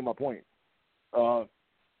definitely made my point.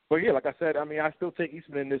 But yeah, like I said, I mean, I still take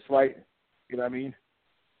Eastman in this fight. You know what I mean?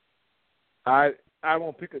 I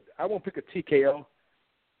won't pick a TKO.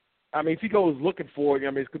 I mean, if he goes looking for it,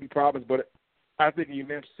 I mean, it could be problems, but I think a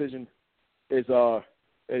unanimous decision is my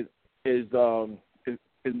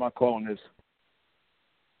call on this.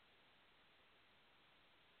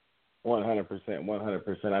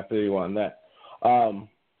 100%. I feel you on that.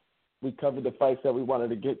 We covered the fights that we wanted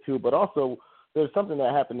to get to, but also there's something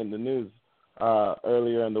that happened in the news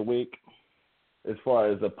earlier in the week as far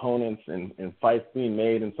as opponents and fights being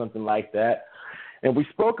made and something like that. And we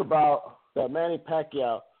spoke about the Manny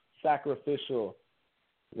Pacquiao sacrificial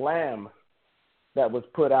lamb that was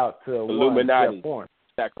put out to Illuminati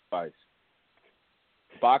sacrifice.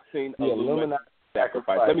 Boxing Illuminati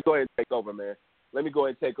sacrifice. Let me go ahead and take over, man. Let me go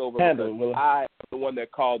ahead and take over. Because I am the one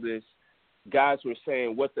that called this. Guys were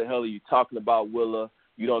saying, what the hell are you talking about, Willa?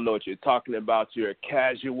 You don't know what you're talking about. You're a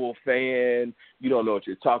casual fan. You don't know what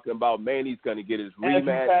you're talking about. Manny's going to get his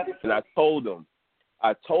rematch. And I told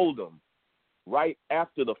him right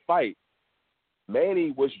after the fight,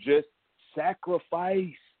 Manny was just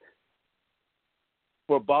sacrificed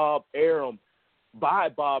for Bob Arum, by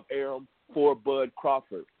Bob Arum for Bud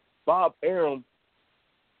Crawford. Bob Arum,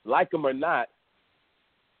 like him or not,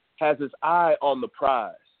 has his eye on the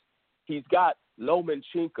prize. He's got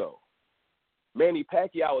Lomachenko. Manny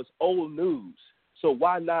Pacquiao is old news, so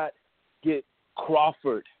why not get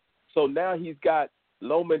Crawford? So now he's got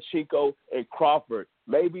Lomachenko and Crawford,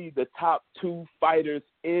 maybe the top two fighters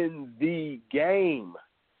in the game,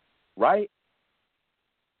 right?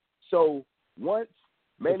 So once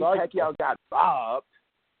Manny Pacquiao got robbed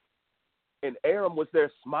and Arum was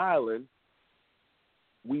there smiling,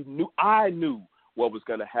 I knew what was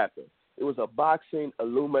going to happen. It was a boxing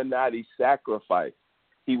Illuminati sacrifice.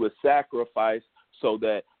 He was sacrificed so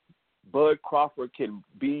that Bud Crawford can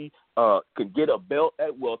get a belt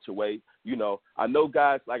at welterweight. You know, I know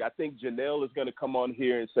guys like, I think Janelle is going to come on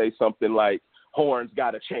here and say something like Horn's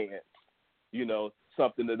got a chance, you know,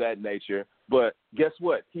 something of that nature. But guess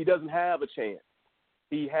what? He doesn't have a chance.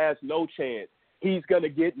 He has no chance. He's going to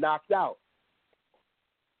get knocked out.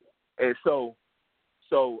 And so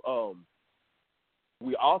So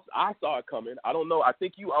I saw it coming. I don't know. I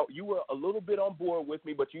think you were a little bit on board with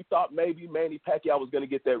me, but you thought maybe Manny Pacquiao was going to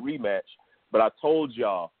get that rematch. But I told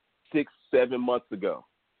y'all 6-7 months ago,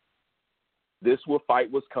 this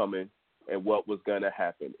fight was coming and what was going to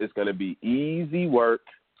happen. It's going to be easy work,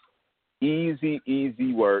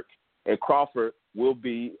 easy work, and Crawford will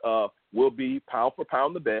be pound for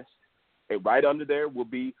pound the best, and right under there will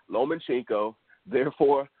be Lomachenko.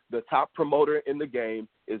 Therefore, the top promoter in the game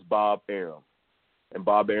is Bob Arum. And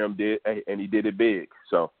Bob Arum did, and he did it big.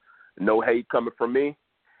 So no hate coming from me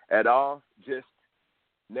at all. Just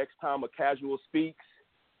next time a casual speaks,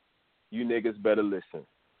 you niggas better listen.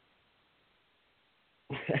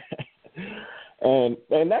 and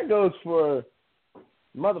that goes for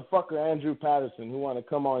motherfucker Andrew Patterson, who want to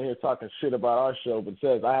come on here talking shit about our show, but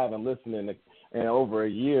says I haven't listened in over a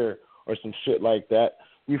year or some shit like that.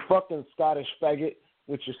 You fucking Scottish faggot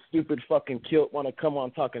with your stupid fucking kilt want to come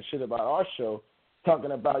on talking shit about our show,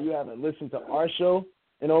 talking about you haven't listened to our show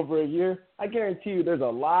in over a year. I guarantee you there's a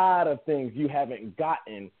lot of things you haven't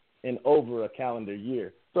gotten in over a calendar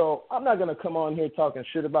year. So I'm not going to come on here talking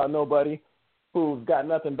shit about nobody who's got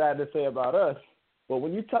nothing bad to say about us. But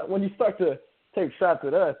when you start to take shots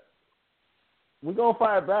at us, we're going to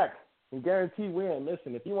fire back and guarantee we ain't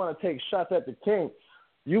missing. If you want to take shots at the king,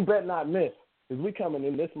 you bet not miss, because we coming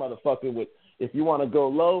in this motherfucker with, if you want to go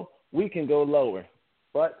low, we can go lower.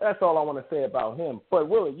 But that's all I want to say about him. But,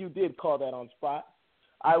 Willie, you did call that on spot.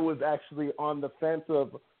 I was actually on the fence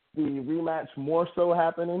of the rematch more so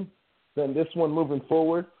happening than this one moving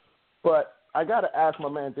forward. But I got to ask my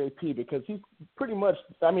man JP, because he's pretty much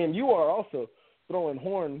 – I mean, you are also throwing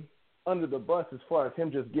Horn under the bus as far as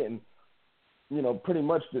him just getting, pretty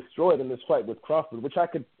much destroyed in this fight with Crawford, which I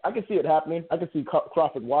could see it happening. I could see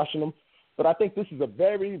Crawford washing him. But I think this is a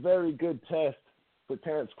very, very good test for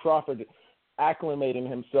Terrence Crawford acclimating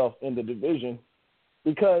himself in the division,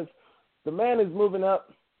 because the man is moving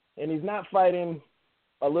up and he's not fighting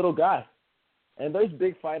a little guy. And there's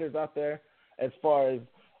big fighters out there as far as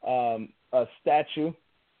a statue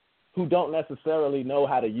who don't necessarily know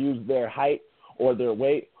how to use their height or their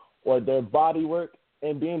weight or their body work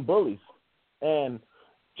and being bullies. And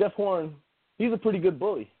Jeff Horn, he's a pretty good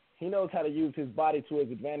bully. He knows how to use his body to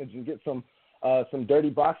his advantage and get some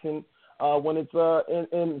dirty boxing when it's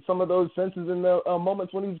in some of those senses in the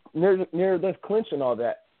moments when he's near this clinch and all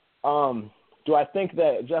that. Do I think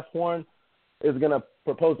that Jeff Horn is going to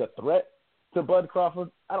propose a threat to Bud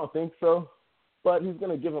Crawford? I don't think so. But he's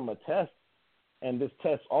going to give him a test, and this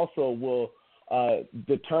test also will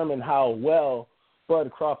determine how well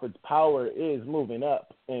Bud Crawford's power is moving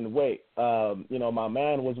up in weight. My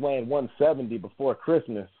man was weighing 170 before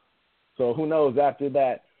Christmas. So who knows after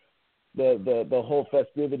that, the whole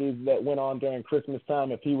festivities that went on during Christmas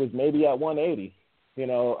time, if he was maybe at 180,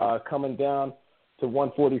 coming down to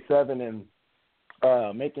 147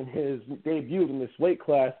 and making his debut in this weight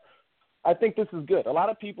class. I think this is good. A lot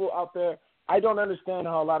of people out there, I don't understand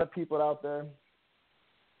how a lot of people out there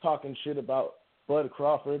talking shit about Bud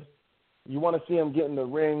Crawford. You want to see him get in the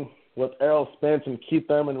ring with Errol Spence and Keith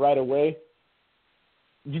Thurman right away.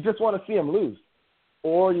 You just want to see him lose,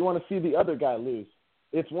 or you want to see the other guy lose.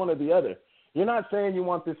 It's one or the other. You're not saying you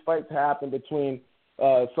want this fight to happen between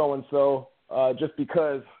so-and-so just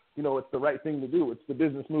because, it's the right thing to do. It's the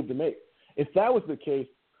business move to make. If that was the case,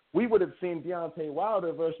 we would have seen Deontay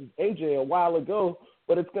Wilder versus AJ a while ago,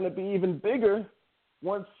 but it's going to be even bigger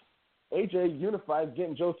once AJ unifies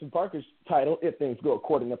getting Joseph Parker's title, if things go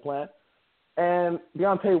according to plan. And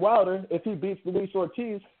Deontay Wilder, if he beats Luis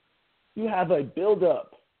Ortiz, you have a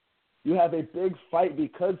build-up. You have a big fight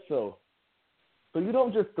because so. So you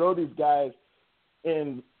don't just throw these guys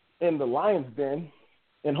in the lion's den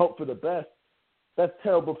and hope for the best. That's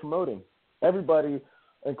terrible promoting. Everybody,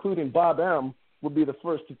 including Bob Arum, would be the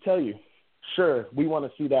first to tell you, sure, we want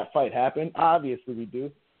to see that fight happen. Obviously we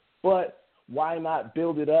do. But why not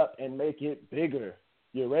build it up and make it bigger?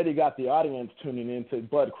 You already got the audience tuning in to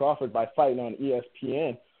Bud Crawford by fighting on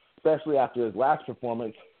ESPN, especially after his last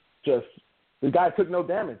performance. Just the guy took no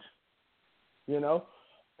damage,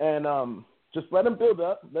 And just let him build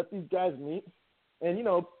up, let these guys meet. And,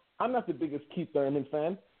 I'm not the biggest Keith Thurman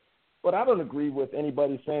fan, but I don't agree with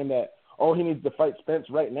anybody saying that, he needs to fight Spence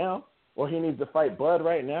right now or he needs to fight Bud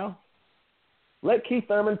right now. Let Keith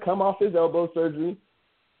Thurman come off his elbow surgery.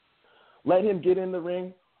 Let him get in the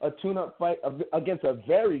ring, a tune-up fight against a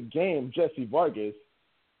very game Jesse Vargas.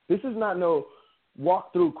 This is not no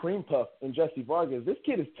walk-through cream puff in Jesse Vargas. This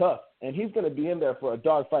kid is tough, and he's going to be in there for a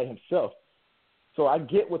dogfight himself. So I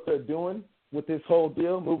get what they're doing with this whole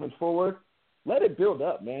deal moving forward. Let it build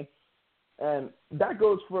up, man. And that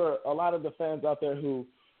goes for a lot of the fans out there who,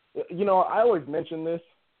 I always mention this,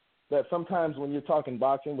 that sometimes when you're talking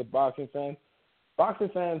boxing with boxing fans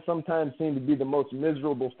sometimes seem to be the most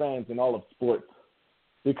miserable fans in all of sports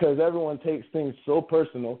because everyone takes things so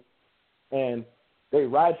personal and they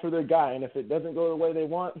ride for their guy. And if it doesn't go the way they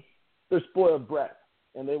want, they're spoiled brats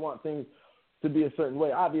and they want things to be a certain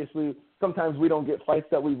way. Obviously, sometimes we don't get fights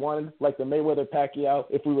that we wanted, like the Mayweather-Pacquiao.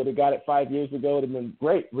 If we would have got it 5 years ago, it would have been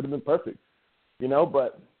great. It would have been perfect,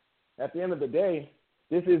 But at the end of the day,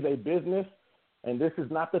 this is a business, and this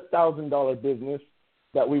is not the $1,000 business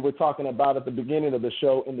that we were talking about at the beginning of the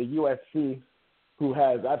show in the UFC, who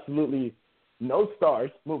has absolutely no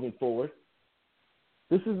stars moving forward.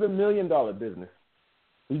 This is the $1 million business.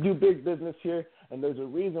 We do big business here, and there's a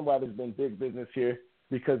reason why there's been big business here,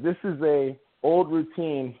 because this is a old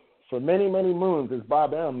routine for many, many moons, as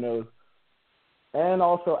Bob Arum knows, and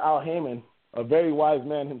also Al Heyman, a very wise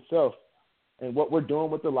man himself, and what we're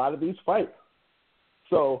doing with a lot of these fights.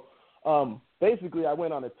 So basically I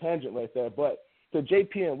went on a tangent right there, but to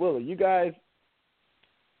JP and Willa, you guys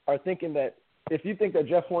are thinking that if you think that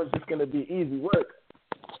Jeff Horn's just going to be easy work,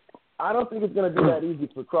 I don't think it's going to be that easy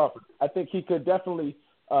for Crawford. I think he definitely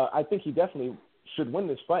should win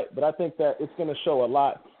this fight, but I think that it's going to show a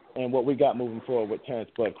lot in what we got moving forward with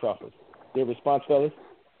Terrence Bud Crawford. Your response, fellas?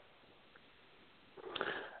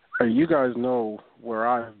 You guys know where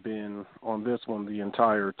I've been on this one the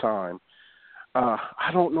entire time.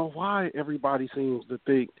 I don't know why everybody seems to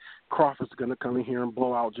think Crawford's going to come in here and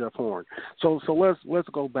blow out Jeff Horn. So let's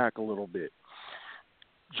go back a little bit.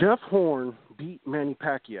 Jeff Horn beat Manny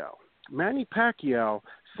Pacquiao. Manny Pacquiao,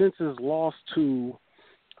 since his loss to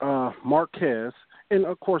Marquez, and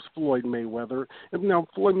of course Floyd Mayweather. Now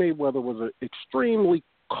Floyd Mayweather was extremely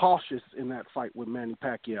cautious in that fight with Manny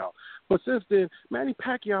Pacquiao. But since then, Manny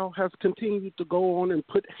Pacquiao has continued to go on and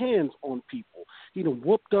put hands on people. He done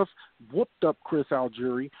whooped up Chris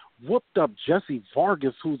Algieri, whooped up Jesse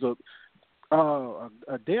Vargas, who's a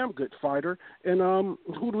damn good fighter, and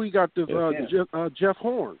who do we got? This Jeff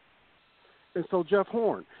Horn. Jeff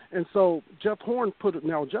Horn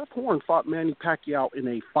fought Manny Pacquiao in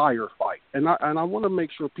a fire fight, and I want to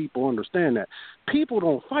make sure people understand that people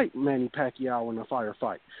don't fight Manny Pacquiao in a fire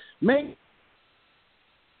fight.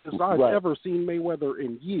 I've ever seen Mayweather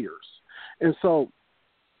in years, and so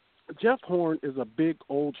Jeff Horn is a big,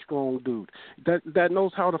 old, strong dude that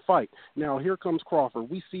knows how to fight. Now here comes Crawford.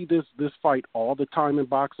 We see this fight all the time in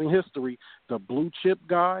boxing history. The blue chip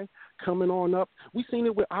guy coming on up. We've seen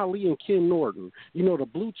it with Ali and Ken Norton. The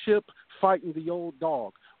blue chip fighting the old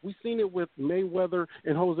dog. We've seen it with Mayweather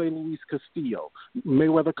and Jose Luis Castillo.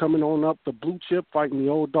 Mayweather coming on up, the blue chip fighting the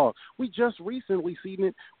old dog. We just recently seen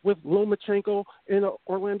it with Lomachenko and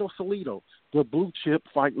Orlando Salido, the blue chip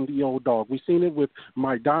fighting the old dog. We've seen it with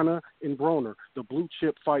Maidana and Broner, the blue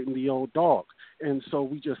chip fighting the old dog. And so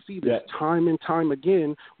we just see this time and time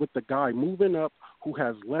again with the guy moving up who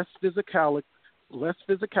has less physicality,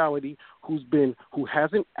 who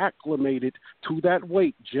hasn't acclimated to that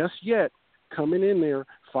weight just yet, coming in there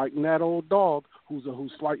fighting that old dog who's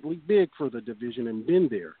slightly big for the division and been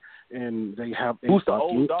there, and they have a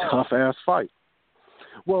fucking tough ass fight.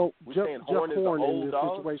 Well, Jeff Horn in this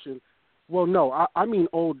situation. Well, no, I mean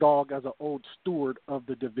old dog as an old steward of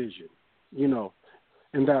the division.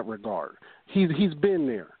 In that regard, he's been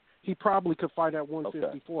there. He probably could fight at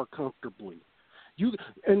 154 comfortably.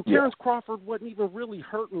 Terrence Crawford wasn't even really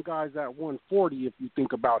hurting guys at 140 if you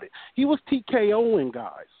think about it. He was TKOing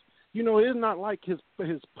guys. It's not like his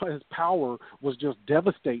power was just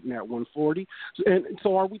devastating at 140. And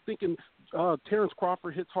so are we thinking Terrence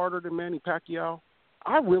Crawford hits harder than Manny Pacquiao?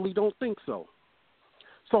 I really don't think so.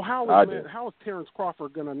 So how is Terrence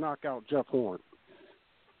Crawford going to knock out Jeff Horn?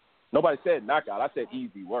 Nobody said knockout. I said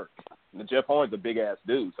easy work. And Jeff Horn's a big-ass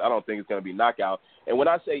dude, so I don't think it's going to be knockout. And when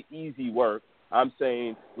I say easy work, I'm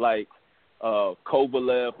saying like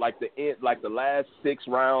Kovalev, like the last 6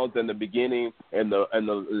 rounds in the beginning and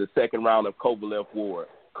the second round of Kovalev Ward.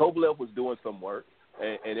 Kovalev was doing some work,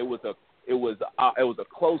 and it was a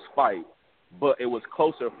close fight, but it was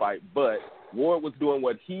closer fight. But Ward was doing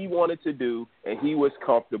what he wanted to do, and he was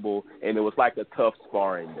comfortable, and it was like a tough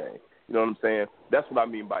sparring day. You know what I'm saying? That's what I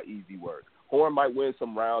mean by easy work. Horn might win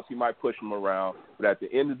some rounds, he might push him around, but at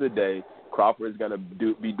the end of the day, Crawford is going to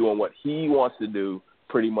be doing what he wants to do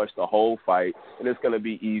pretty much the whole fight, and it's going to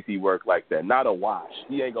be easy work like that. Not a wash.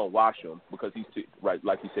 He ain't going to wash him because he's right,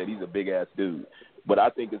 like you said, he's a big-ass dude. But I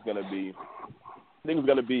think it's going to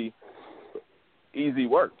be easy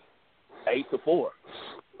work, 8-4,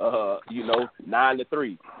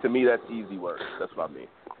 9-3. To me, that's easy work. That's what I mean.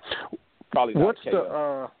 Probably not.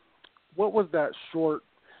 What was that short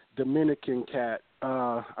Dominican cat.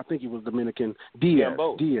 I think he was Dominican. Diaz.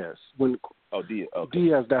 Diaz.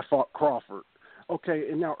 Diaz that fought Crawford. Okay,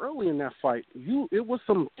 and now early in that fight, it was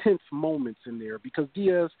some tense moments in there because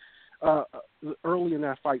Diaz, early in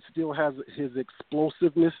that fight, still has his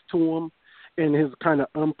explosiveness to him and his kind of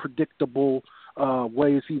unpredictable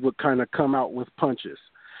ways he would kind of come out with punches.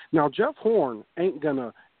 Now Jeff Horn ain't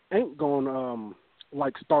gonna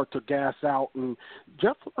like start to gas out, and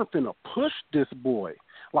Jeff Horn finna push this boy.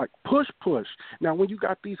 Like push. Now, when you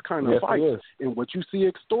got these kind of fights, and what you see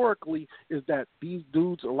historically is that these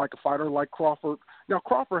dudes are like a fighter like Crawford. Now,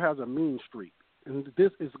 Crawford has a mean streak, and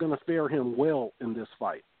this is going to fare him well in this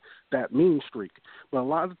fight, that mean streak. But a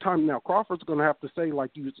lot of the time now, Crawford's going to have to say,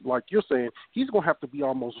 like you're saying, he's going to have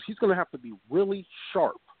to be really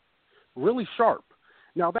sharp.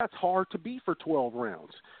 Now, that's hard to be for 12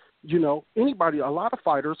 rounds. You know, anybody, a lot of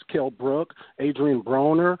fighters, Kell Brook, Adrian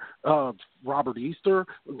Broner, Robert Easter,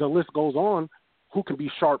 the list goes on, who can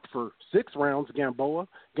be sharp for 6 rounds, Gamboa.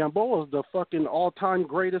 Gamboa is the fucking all-time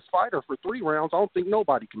greatest fighter for 3 rounds. I don't think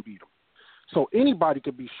nobody can beat him. So anybody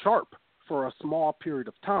could be sharp for a small period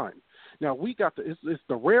of time. Now, we got it's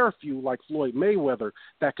the rare few like Floyd Mayweather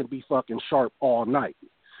that can be fucking sharp all night.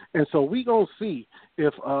 And so we going to see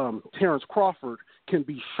if Terrence Crawford can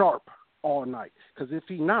be sharp all night, because if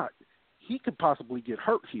he not, he could possibly get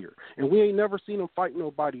hurt here. And we ain't never seen him fight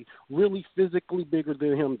nobody really physically bigger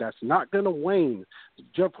than him that's not going to wane.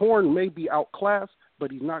 Jeff Horn may be outclassed,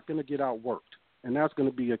 but he's not going to get outworked, and that's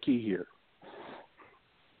going to be a key here.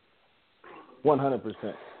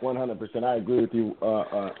 100%. I agree with you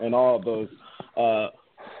in all of those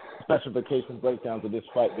specifications, breakdowns of this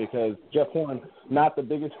fight, because Jeff Horn, not the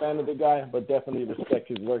biggest fan of the guy, but definitely respect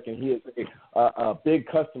his work, and he is a big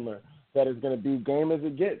customer that is going to be game as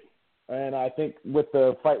it gets. And I think with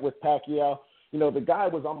the fight with Pacquiao, you know, the guy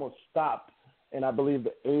was almost stopped in, I believe,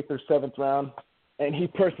 the 8th or 7th round, and he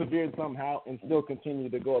persevered somehow and still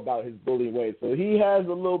continued to go about his bully ways. So he has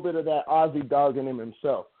a little bit of that Aussie dog in him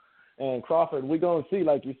himself. And Crawford, we're going to see,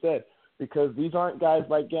 like you said, because these aren't guys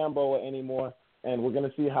like Gamboa anymore, and we're going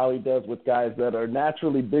to see how he does with guys that are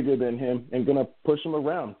naturally bigger than him and going to push him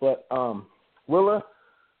around. But, Willa,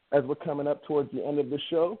 as we're coming up towards the end of the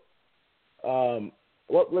show,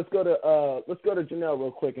 well, let's go to Janelle real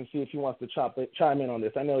quick and see if he wants to chime in on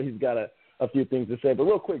this. I know he's got a few things to say, but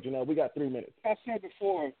real quick, Janelle, we got 3 minutes. I said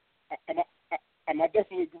before, I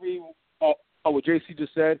definitely agree with what JC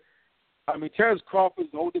just said. I mean, Terrence Crawford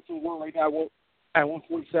is a whole different world right now at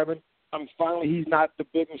 147. I mean, finally, he's not the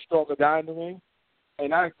bigger, stronger guy in the ring.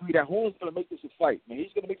 And I agree that Horn's going to make this a fight, man.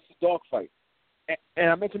 He's going to make this a dog fight. And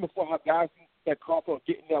I mentioned before how guys that Crawford are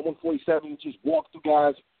getting that 147 and just walk through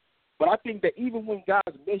guys. But I think that even when guys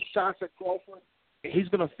miss shots at Crawford, he's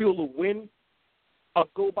going to feel the wind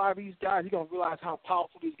go by these guys. He's going to realize how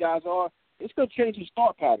powerful these guys are. It's going to change his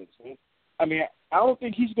thought patterns, man. I mean, I don't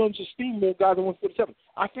think he's going to just steamroll guys at 147.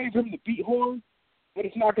 I favor him to beat Horn, but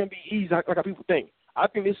it's not going to be easy like people think. I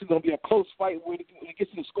think this is going to be a close fight when it gets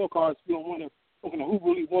to the scorecards. We don't want to who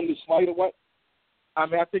really won this fight or what. I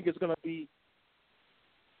mean, I think it's going to be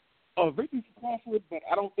a victory for Crawford, but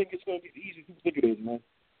I don't think it's going to be as easy as people think it is, man.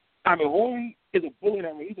 I mean, Horn is a bully in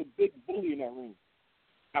that ring. He's a big bully in that ring.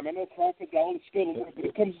 I mean, I know Crawford's got all the skill in it, but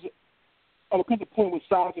it comes to a point where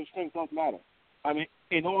size and strength don't matter. I mean,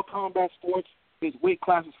 in all combat sports, there's weight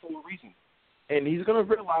classes for a reason. And he's going to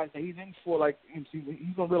realize that he's in for,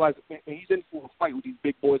 he's going to realize that he's in for a fight with these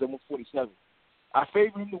big boys at 147. I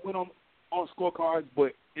favor him to win on scorecards,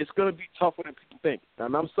 but it's going to be tougher than people think. I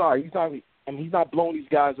mean, I'm sorry. He's not blowing these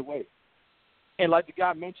guys away. And like the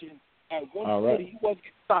guy mentioned, at 140, he was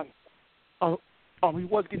getting stopped. He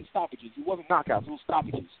was getting stoppages. He wasn't knockouts. It was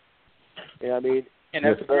stoppages. You know what I mean? And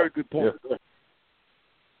that's a very good point. Yes,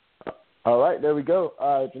 all right, there we go.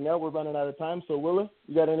 Janelle, we're running out of time. So, Willa,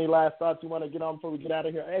 you got any last thoughts you want to get on before we get out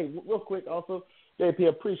of here? Hey, real quick, also, JP,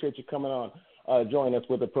 appreciate you coming on, joining us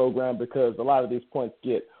with the program, because a lot of these points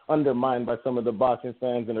get undermined by some of the boxing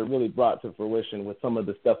fans, and are really brought to fruition with some of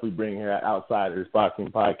the stuff we bring here at Outsiders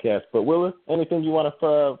Boxing Podcast. But, Willa, anything you want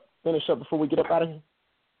to finish up before we get up out of here?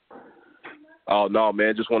 Oh, no,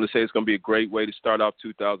 man. Just want to say it's going to be a great way to start off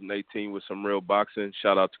 2018 with some real boxing.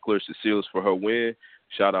 Shout out to Clarissa Seals for her win.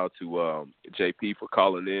 Shout out to JP for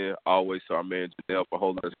calling in. Always to our man Janelle for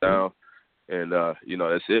holding us down. And,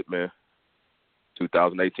 that's it, man.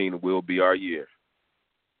 2018 will be our year.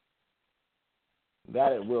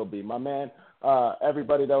 That it will be. My man,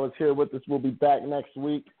 everybody that was here with us will be back next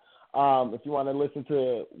week. If you want to listen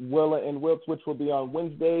to Willa and Wiltz, which will be on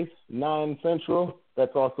Wednesdays, 9 Central,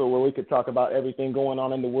 that's also where we could talk about everything going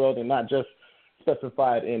on in the world and not just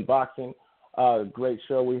specified in boxing. Great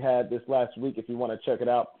show we had this last week if you want to check it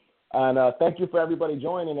out. And thank you for everybody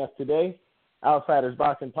joining us today. Outsiders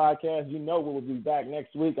Boxing Podcast. You know we will be back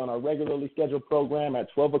next week on our regularly scheduled program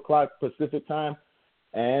at 12 o'clock Pacific time.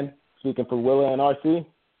 And speaking for Willa and RC,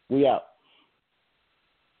 we out.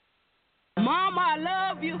 Mama, I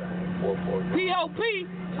love you. P.O.P.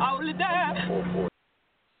 all the time.